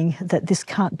saying that this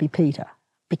can't be Peter,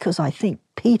 because I think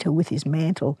Peter with his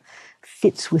mantle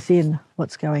fits within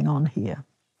what's going on here.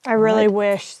 I really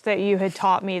wish that you had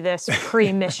taught me this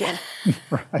pre-mission.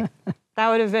 Right. That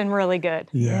would have been really good.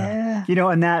 Yeah.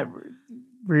 And that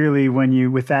really,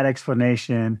 with that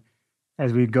explanation,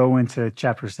 as we go into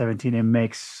chapter 17, it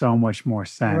makes so much more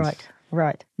sense.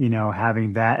 Right.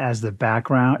 Having that as the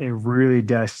background, it really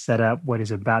does set up what is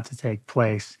about to take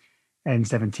place in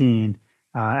 17.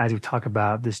 as we talk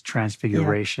about this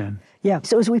transfiguration. Yeah,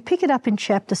 so as we pick it up in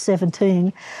chapter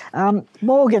 17,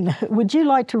 Morgan, would you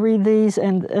like to read these?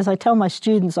 And as I tell my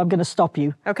students, I'm going to stop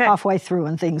you halfway through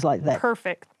and things like that.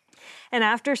 Perfect. And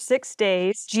after 6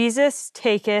 days, Jesus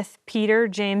taketh Peter,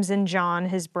 James, and John,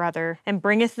 his brother, and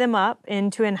bringeth them up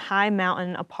into an high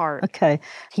mountain apart. Okay,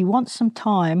 he wants some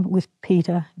time with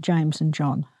Peter, James, and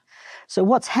John. So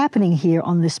what's happening here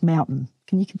on this mountain?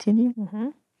 Can you continue? Mm-hmm.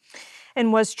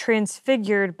 And was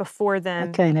transfigured before them.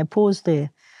 Okay, now pause there.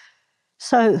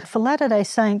 So for Latter-day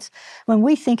Saints, when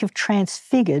we think of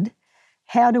transfigured,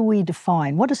 how do we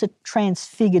define? What does a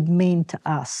transfigured mean to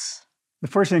us? The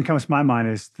first thing that comes to my mind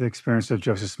is the experience of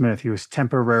Joseph Smith. He was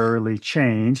temporarily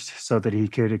changed so that he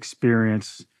could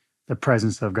experience the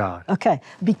presence of God. Okay,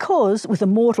 because with a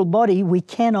mortal body, we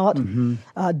cannot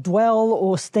dwell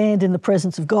or stand in the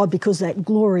presence of God because that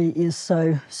glory is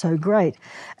so great.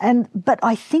 But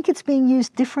I think it's being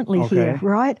used differently here,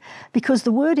 right? Because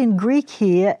the word in Greek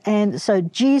here, and so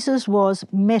Jesus was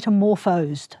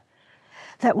metamorphosed.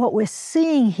 That what we're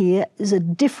seeing here is a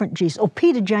different Jesus, or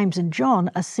Peter, James, and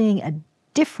John are seeing a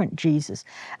different Jesus.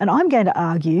 And I'm going to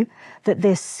argue that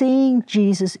they're seeing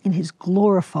Jesus in his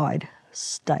glorified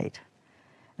state.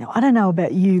 Now, I don't know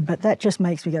about you, but that just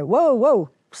makes me go, whoa, whoa,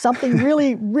 something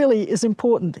really, really is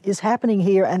important is happening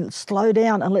here, and slow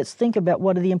down and let's think about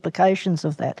what are the implications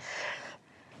of that.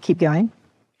 Keep going.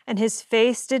 And his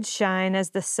face did shine as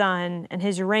the sun, and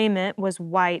his raiment was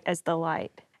white as the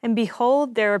light. And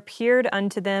behold, there appeared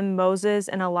unto them Moses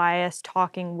and Elias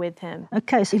talking with him.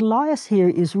 Okay, so Elias here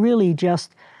is really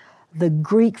just the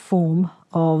Greek form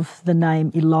of the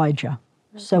name Elijah.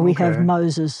 So we have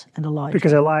Moses and Elijah.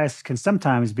 Because Elias can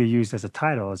sometimes be used as a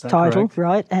title, is that correct?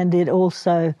 Right, and it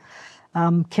also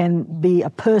can be a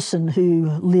person who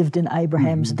lived in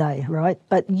Abraham's day, right?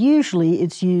 But usually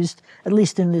it's used, at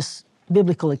least in this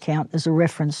biblical account, as a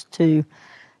reference to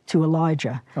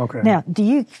Elijah. Okay. Now,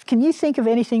 can you think of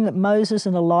anything that Moses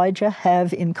and Elijah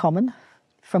have in common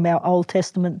from our Old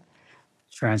Testament?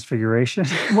 Transfiguration.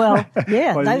 Well,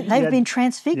 yeah, they've been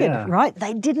transfigured, right?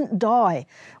 They didn't die.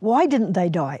 Why didn't they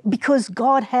die? Because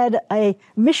God had a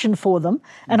mission for them,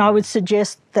 and I would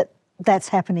suggest that that's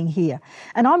happening here.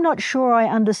 And I'm not sure I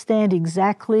understand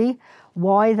exactly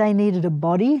why they needed a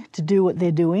body to do what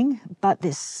they're doing, but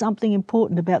there's something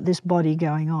important about this body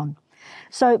going on.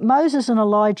 So Moses and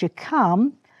Elijah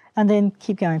come, and then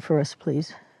keep going for us,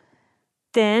 please.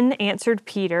 Then answered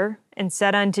Peter and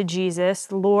said unto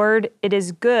Jesus, Lord, it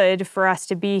is good for us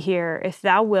to be here. If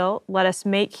thou wilt, let us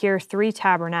make here 3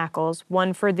 tabernacles,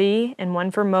 one for thee, and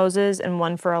one for Moses, and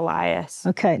one for Elias.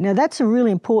 Okay, now that's a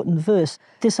really important verse.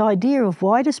 This idea of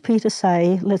why does Peter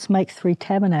say, let's make 3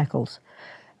 tabernacles?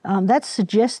 That's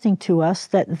suggesting to us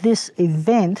that this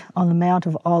event on the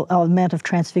Mount of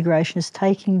Transfiguration is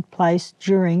taking place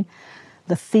during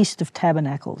the Feast of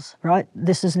Tabernacles, right?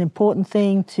 This is an important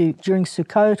thing during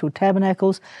Sukkot or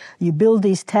Tabernacles. You build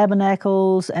these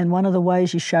tabernacles, and one of the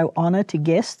ways you show honor to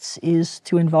guests is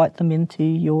to invite them into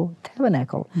your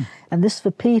tabernacle. And this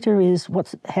for Peter is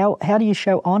how do you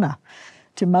show honor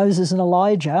to Moses and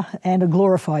Elijah and a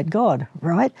glorified God,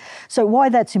 right? So why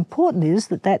that's important is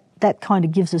that kind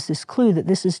of gives us this clue that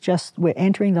this is we're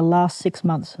entering the last 6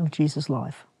 months of Jesus'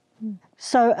 life.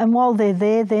 So, and while they're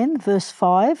there then, verse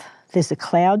 5, there's a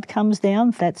cloud comes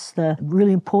down. That's the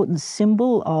really important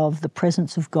symbol of the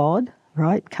presence of God,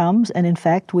 right? Comes, and in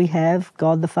fact, we have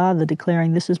God the Father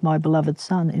declaring, this is my beloved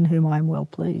Son in whom I am well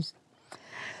pleased.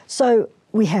 So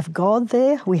we have God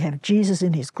there, we have Jesus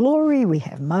in his glory, we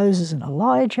have Moses and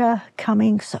Elijah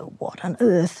coming. So what on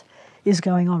earth is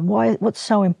going on? What's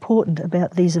so important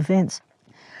about these events?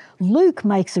 Luke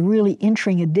makes a really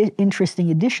interesting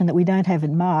addition that we don't have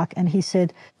in Mark, and he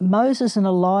said, Moses and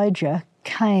Elijah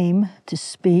came to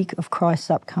speak of Christ's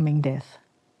upcoming death.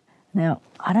 Now,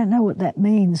 I don't know what that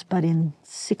means, but in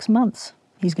 6 months,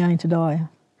 he's going to die.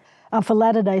 For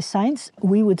Latter-day Saints,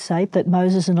 we would say that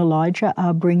Moses and Elijah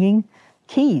are bringing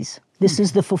keys. This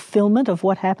is the fulfillment of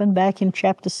what happened back in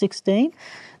chapter 16.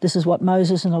 This is what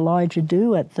Moses and Elijah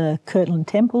do at the Kirtland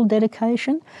Temple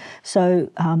dedication. So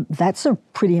that's a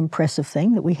pretty impressive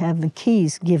thing that we have the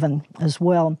keys given as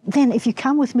well. Then if you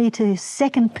come with me to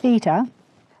 2 Peter,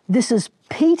 this is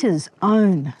Peter's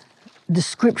own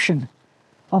description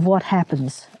of what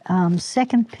happens.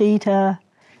 2 Peter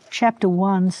chapter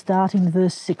 1, starting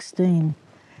verse 16.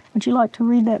 Would you like to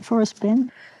read that for us,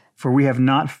 Ben? For we have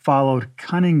not followed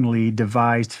cunningly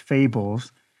devised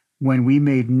fables when we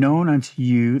made known unto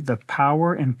you the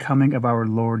power and coming of our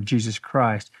Lord Jesus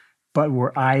Christ, but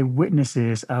were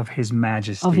eyewitnesses of his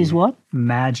majesty. Of his what?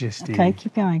 Majesty. Okay,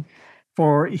 keep going.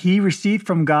 For he received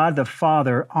from God the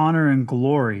Father honor and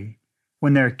glory,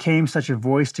 when there came such a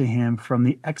voice to him from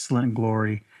the excellent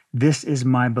glory, "This is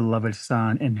my beloved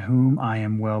Son, in whom I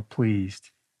am well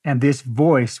pleased." And this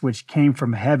voice which came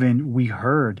from heaven we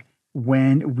heard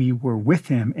when we were with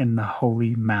him in the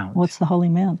holy mount. What's the Holy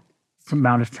Mount? From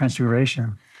Mount of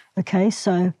Transfiguration. Okay,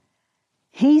 so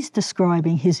he's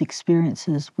describing his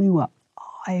experiences. We were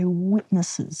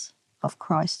eyewitnesses of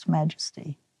Christ's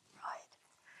majesty. Right.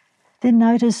 Then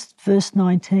notice verse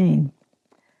 19.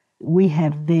 We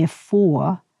have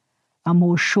therefore a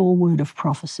more sure word of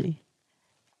prophecy.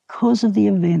 Because of the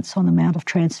events on the Mount of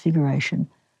Transfiguration,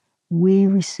 we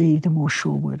received a more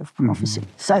sure word of prophecy.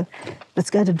 So let's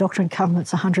go to Doctrine and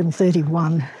Covenants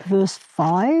 131, verse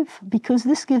 5, because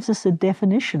this gives us a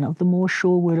definition of the more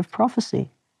sure word of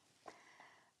prophecy.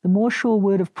 The more sure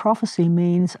word of prophecy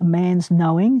means a man's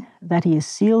knowing that he is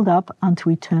sealed up unto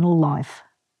eternal life.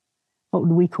 What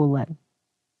would we call that?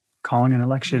 Calling an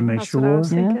election made sure. What I was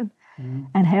thinking.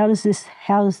 And how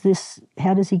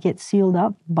does he get sealed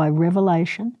up? By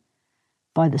revelation,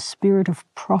 by the spirit of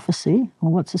prophecy.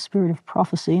 Well, what's the spirit of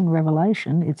prophecy in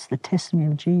Revelation? It's the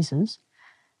testimony of Jesus,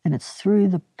 and it's through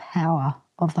the power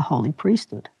of the holy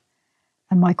priesthood.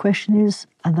 And my question is,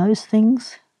 are those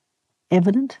things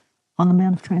evident on the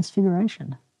Mount of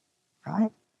Transfiguration?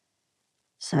 Right?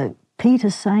 So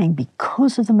Peter's saying,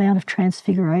 because of the Mount of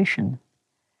Transfiguration,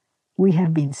 we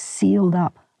have been sealed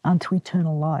up unto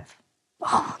eternal life.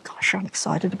 Oh, gosh, I'm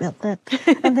excited about that.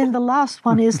 And then the last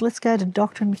one is, let's go to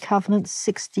Doctrine and Covenants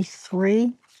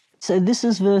 63. So this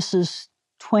is verses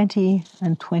 20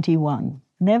 and 21.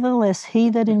 Nevertheless,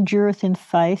 he that endureth in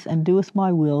faith and doeth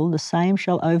my will, the same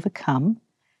shall overcome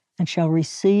and shall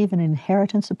receive an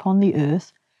inheritance upon the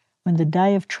earth when the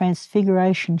day of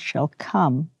transfiguration shall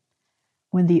come,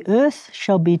 when the earth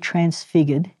shall be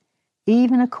transfigured,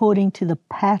 even according to the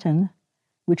pattern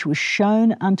which was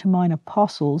shown unto mine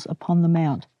apostles upon the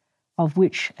mount, of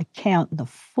which account the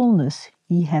fullness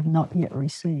ye have not yet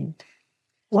received.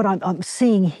 What I'm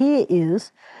seeing here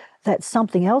is that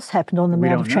something else happened on the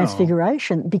Mount of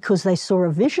Transfiguration because they saw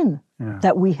a vision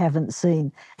that we haven't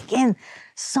seen. Again,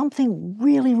 something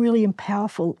really, really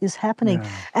powerful is happening.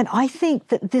 And I think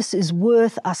that this is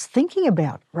worth us thinking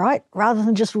about, right? Rather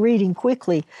than just reading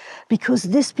quickly, because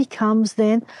this becomes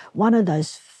then one of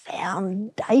those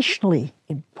foundationally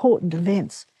important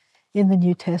events in the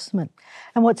New Testament.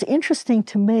 And what's interesting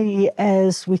to me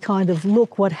as we kind of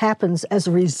look what happens as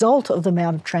a result of the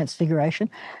Mount of Transfiguration,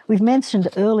 we've mentioned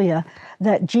earlier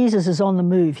that Jesus is on the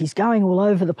move. He's going all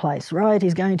over the place, right?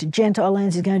 He's going to Gentile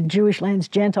lands, he's going to Jewish lands,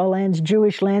 Gentile lands,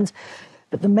 Jewish lands.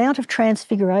 But the Mount of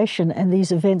Transfiguration and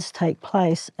these events take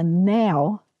place, and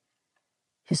now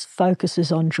his focus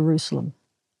is on Jerusalem.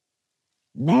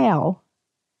 Now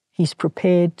he's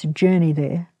prepared to journey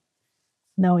there,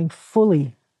 knowing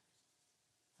fully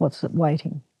what's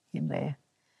awaiting him there.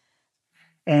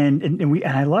 And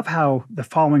I love how the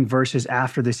following verses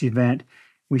after this event,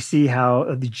 we see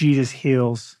how Jesus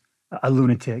heals a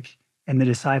lunatic, and the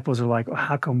disciples are like, well,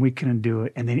 how come we couldn't do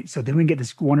it? And then we get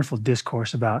this wonderful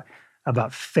discourse about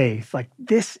faith. Like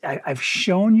this, I've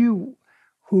shown you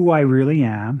who I really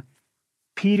am.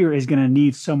 Peter is going to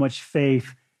need so much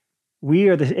faith. We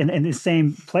are in the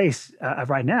same place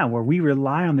right now where we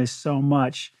rely on this so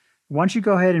much. Why don't you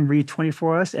go ahead and read 20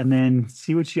 for us and then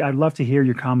see I'd love to hear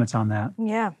your comments on that.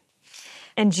 Yeah.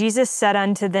 And Jesus said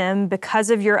unto them, because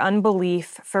of your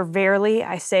unbelief, for verily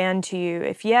I say unto you,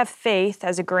 if ye have faith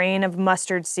as a grain of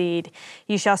mustard seed,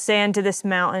 ye shall say unto this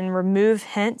mountain, remove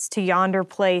hence to yonder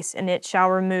place, and it shall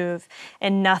remove,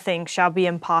 and nothing shall be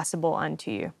impossible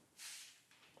unto you.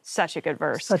 Such a good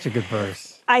verse. Such a good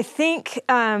verse. I think,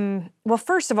 well,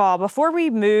 first of all, before we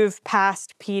move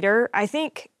past Peter, I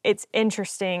think it's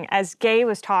interesting, as Gay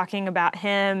was talking about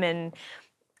him and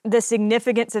the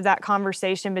significance of that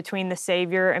conversation between the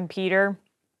Savior and Peter,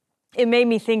 it made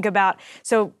me think about,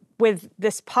 so with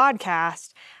this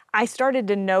podcast, I started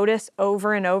to notice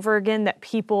over and over again that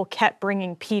people kept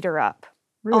bringing Peter up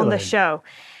on the show.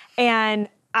 And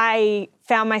I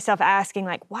found myself asking,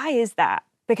 like, why is that?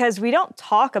 Because we don't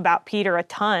talk about Peter a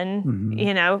ton,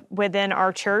 within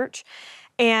our church.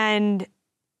 And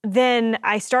then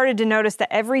I started to notice that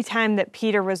every time that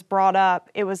Peter was brought up,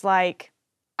 it was like,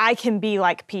 I can be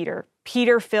like Peter.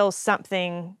 Peter feels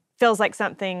like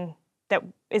something that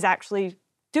is actually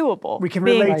doable. We can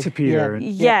relate to Peter.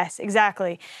 Yes,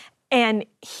 exactly. And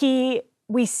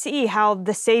we see how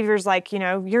the Savior's like,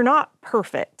 you're not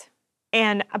perfect.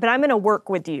 But I'm going to work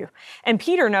with you. And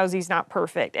Peter knows he's not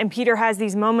perfect. And Peter has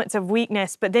these moments of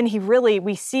weakness, but then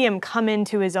we see him come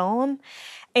into his own.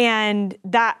 And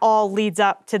that all leads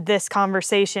up to this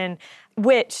conversation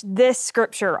which this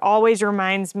scripture always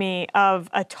reminds me of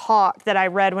a talk that I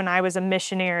read when I was a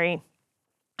missionary.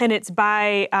 And it's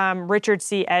by Richard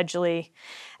C. Edgley,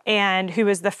 and who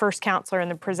was the first counselor in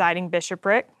the presiding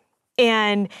bishopric.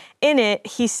 And in it,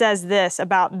 he says this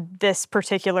about this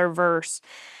particular verse.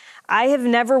 I have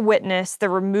never witnessed the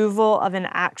removal of an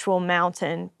actual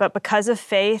mountain, but because of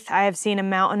faith, I have seen a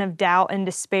mountain of doubt and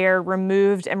despair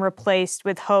removed and replaced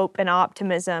with hope and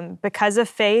optimism. Because of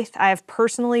faith, I have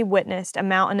personally witnessed a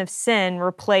mountain of sin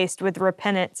replaced with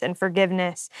repentance and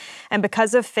forgiveness. And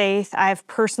because of faith, I have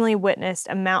personally witnessed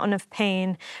a mountain of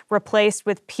pain replaced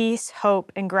with peace,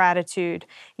 hope, and gratitude.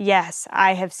 Yes,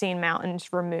 I have seen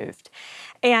mountains removed.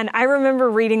 And I remember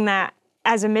reading that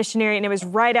as a missionary, and it was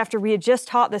right after we had just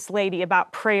taught this lady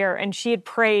about prayer, and she had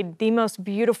prayed the most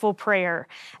beautiful prayer.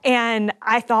 And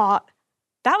I thought,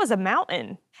 that was a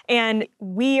mountain. And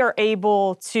we are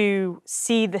able to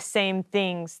see the same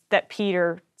things that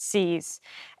Peter sees.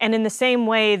 And in the same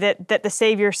way that the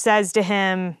Savior says to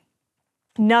him,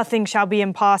 nothing shall be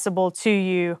impossible to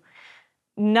you,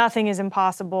 nothing is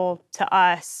impossible to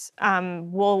us.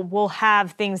 We'll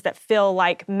have things that feel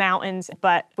like mountains,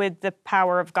 but with the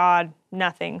power of God,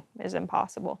 nothing is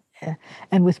impossible. Yeah.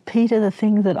 And with Peter, the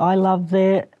thing that I love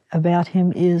there about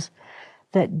him is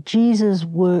that Jesus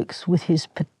works with his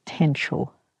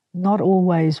potential, not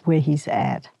always where he's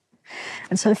at.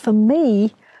 And so for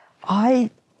me, I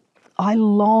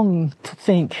long to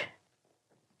think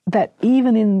that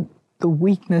even in the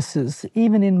weaknesses,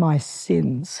 even in my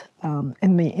sins,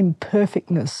 and the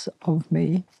imperfectness of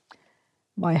me,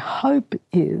 my hope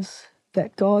is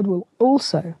that God will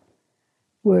also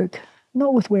work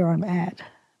not with where I'm at,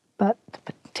 but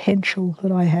the potential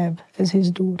that I have as his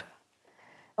daughter.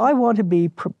 I want to be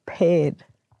prepared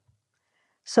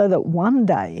so that one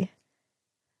day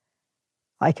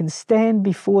I can stand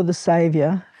before the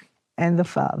Saviour and the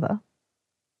Father,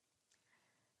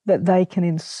 that they can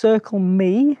encircle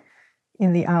me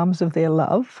in the arms of their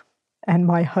love, and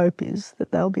my hope is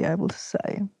that they'll be able to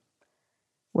say,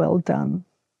 well done,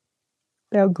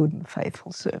 thou good and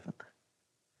faithful servant.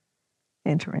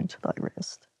 Enter into thy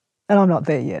rest. And I'm not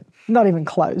there yet, not even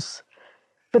close.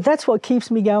 But that's what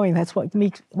keeps me going. That's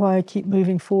why I keep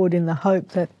moving forward in the hope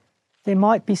that there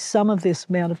might be some of this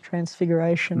Mount of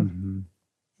Transfiguration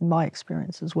in my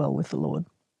experience as well with the Lord.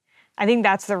 I think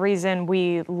that's the reason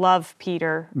we love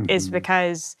Peter, is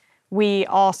because we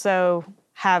also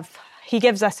he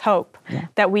gives us hope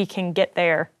that we can get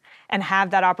there and have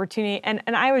that opportunity.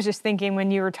 And I was just thinking when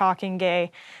you were talking,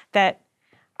 Gay, that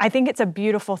I think it's a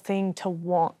beautiful thing to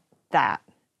want that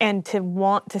and to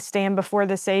want to stand before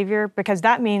the Savior, because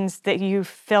that means that you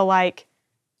feel like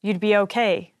you'd be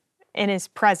okay in his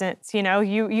presence. You know,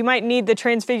 you might need the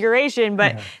transfiguration,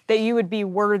 but that you would be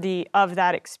worthy of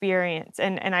that experience.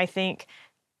 And I think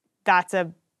that's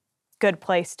a good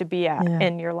place to be at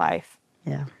in your life.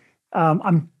 Yeah.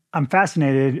 I'm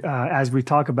fascinated as we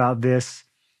talk about this,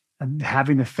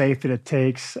 having the faith that it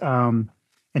takes. In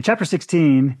chapter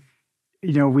 16,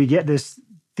 you know, we get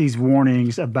these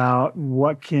warnings about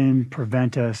what can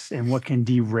prevent us and what can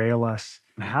derail us.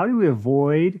 How do we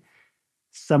avoid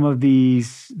some of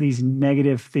these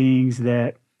negative things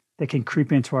that can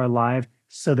creep into our life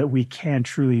so that we can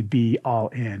truly be all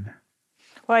in?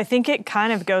 Well, I think it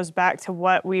kind of goes back to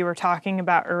what we were talking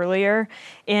about earlier,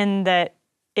 in that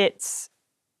it's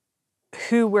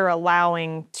who we're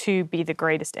allowing to be the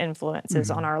greatest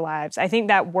influences on our lives. I think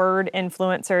that word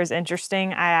influencer is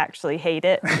interesting. I actually hate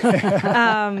it.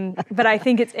 But I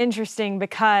think it's interesting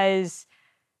because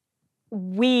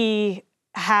we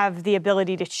have the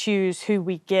ability to choose who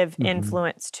we give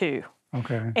influence to.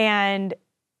 Okay. And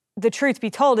the truth be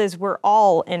told is we're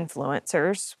all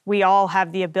influencers. We all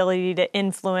have the ability to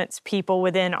influence people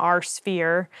within our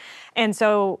sphere. And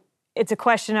so it's a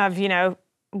question of, you know,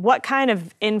 what kind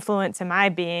of influence am I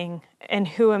being, and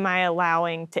who am I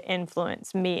allowing to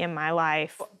influence me in my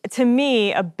life? To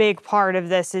me, a big part of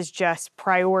this is just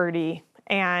priority.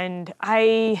 And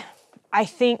I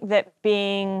think that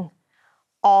being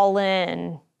all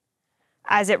in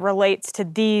as it relates to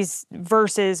these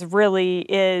verses really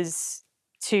is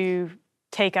to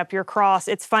take up your cross.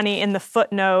 It's funny, in the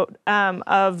footnote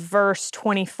of verse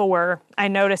 24, I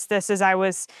noticed this as I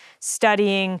was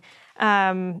studying.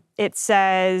 It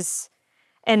says,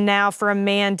 and now for a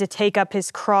man to take up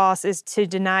his cross is to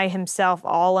deny himself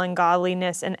all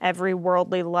ungodliness and every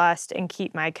worldly lust and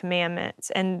keep my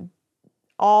commandments. And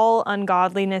all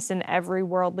ungodliness and every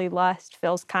worldly lust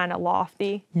feels kind of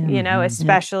lofty, you know,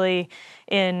 especially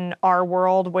in our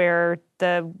world where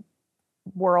the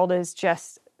world is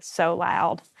just so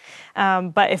loud.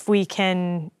 But if we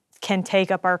can can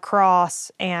take up our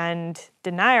cross and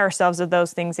deny ourselves of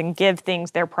those things and give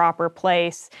things their proper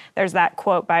place. There's that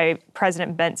quote by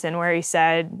President Benson where he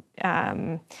said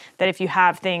that if you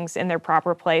have things in their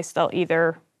proper place, they'll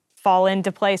either fall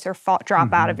into place or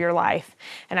drop out of your life.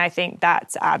 And I think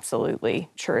that's absolutely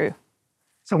true.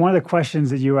 So one of the questions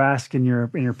that you ask in your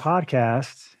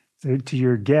podcast to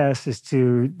your guests is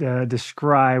to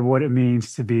describe what it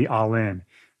means to be all in.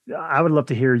 I would love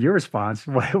to hear your response.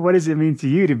 What does it mean to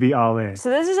you to be all in? So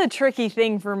this is a tricky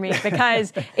thing for me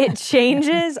because it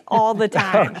changes all the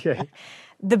time. Okay.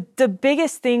 The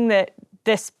biggest thing that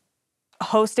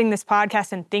hosting this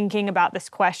podcast and thinking about this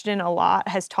question a lot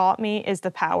has taught me is the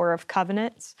power of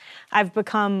covenants. I've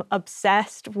become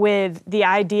obsessed with the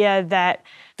idea that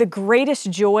the greatest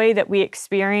joy that we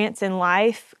experience in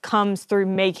life comes through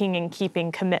making and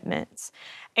keeping commitments.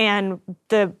 And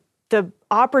the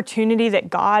opportunity that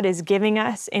God is giving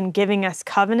us in giving us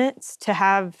covenants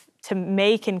to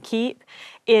make and keep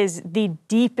is the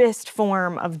deepest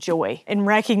form of joy, in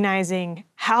recognizing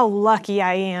how lucky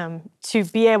I am to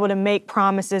be able to make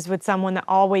promises with someone that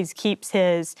always keeps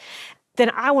his.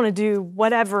 Then I want to do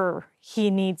whatever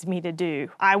he needs me to do.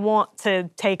 I want to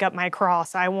take up my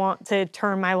cross. I want to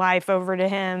turn my life over to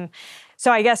him.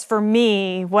 So I guess for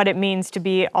me, what it means to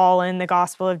be all in the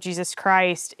gospel of Jesus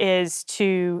Christ is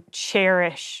to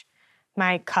cherish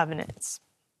my covenants.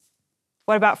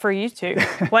 What about for you two?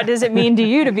 What does it mean to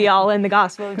you to be all in the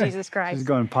gospel of Jesus Christ? She's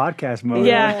going podcast mode.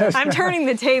 Yeah, I'm turning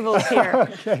the tables here.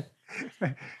 Okay.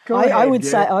 I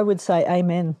would say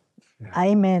amen. Yeah.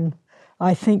 Amen.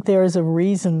 I think there is a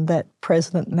reason that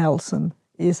President Nelson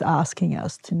is asking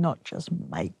us to not just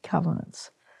make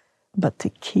covenants, but to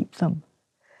keep them.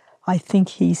 I think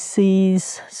he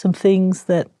sees some things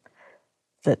that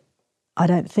I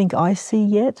don't think I see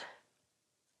yet,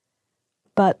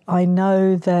 but I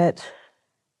know that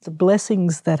the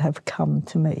blessings that have come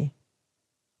to me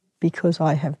because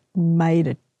I have made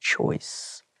a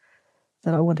choice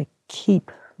that I want to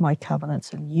keep my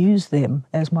covenants and use them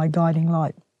as my guiding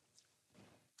light.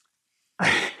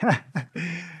 I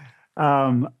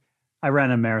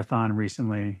ran a marathon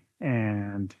recently,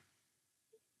 and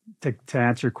to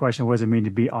answer your question, what does it mean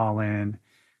to be all in?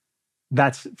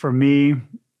 That's, for me,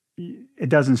 it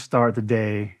doesn't start the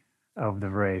day of the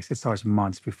race. It starts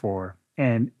months before.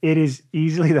 And it is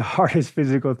easily the hardest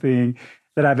physical thing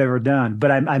that I've ever done.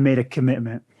 But I made a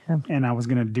commitment, and I was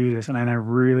going to do this. And I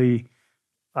really,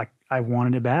 I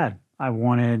wanted it bad.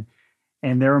 And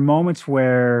there were moments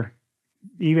where,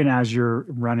 even as you're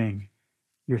running,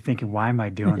 you're thinking, why am I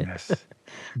doing this?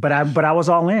 But I was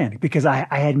all in because I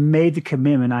had made the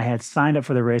commitment. I had signed up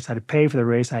for the race. I had paid for the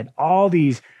race. I had all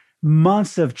these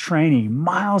months of training,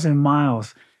 miles and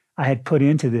miles I had put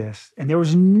into this. And there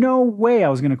was no way I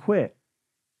was going to quit.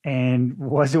 And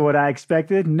was it what I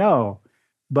expected? No.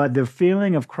 But the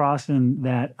feeling of crossing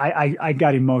that, I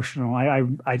got emotional.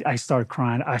 I started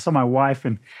crying. I saw my wife,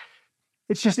 and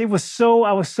I was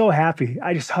so happy.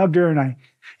 I just hugged her, and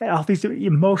all these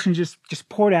emotions just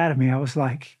poured out of me. I was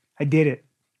like, I did it.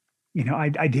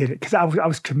 I did it because I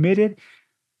was committed.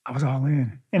 I was all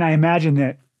in. And I imagine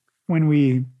that when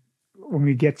we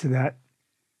get to that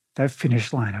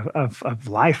finish line of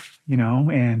life,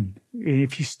 and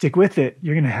if you stick with it,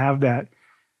 you're going to have that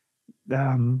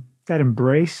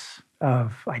embrace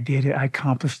of, I did it, I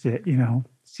accomplished it.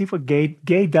 See what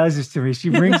Gay does this to me. She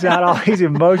brings out all these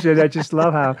emotions. I just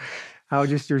love how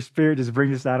just your spirit just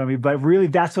brings this out of me. But really,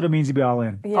 that's what it means to be all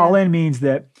in. Yeah. All in means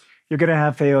that you're going to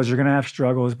have fails, you're going to have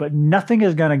struggles, but nothing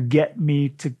is going to get me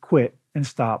to quit and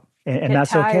stop. And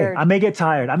that's tired. Okay. I may get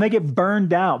tired. I may get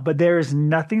burned out, but there is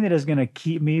nothing that is going to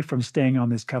keep me from staying on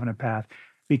this covenant path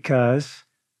because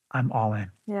I'm all in.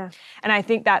 Yeah. And I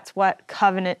think that's what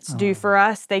covenants do for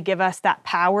us. They give us that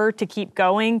power to keep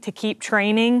going, to keep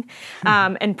training,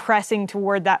 and pressing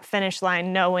toward that finish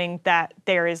line, knowing that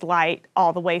there is light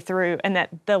all the way through and that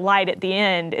the light at the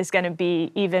end is going to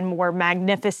be even more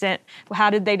magnificent. How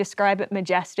did they describe it?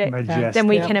 Majestic than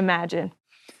we can imagine.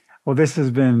 Well, this has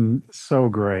been so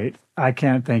great. I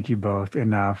can't thank you both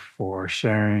enough for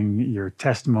sharing your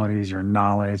testimonies, your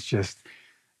knowledge, just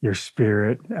your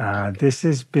spirit. Hasn't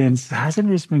this been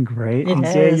great? It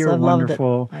has. Jay, you're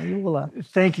wonderful. It.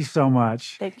 Thank you so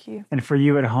much. Thank you. And for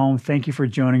you at home, thank you for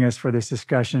joining us for this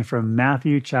discussion from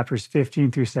Matthew chapters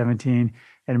 15 through 17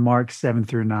 and Mark 7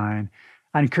 through 9.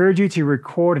 I encourage you to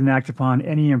record and act upon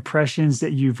any impressions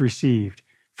that you've received.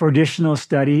 For additional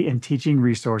study and teaching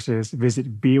resources,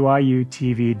 visit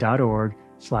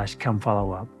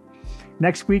byutv.org/comefollowup.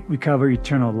 Next week, we cover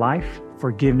eternal life,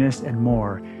 forgiveness, and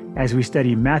more as we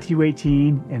study Matthew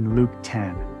 18 and Luke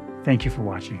 10. Thank you for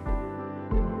watching.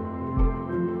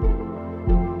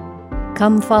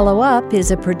 Come Follow Up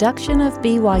is a production of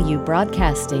BYU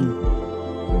Broadcasting.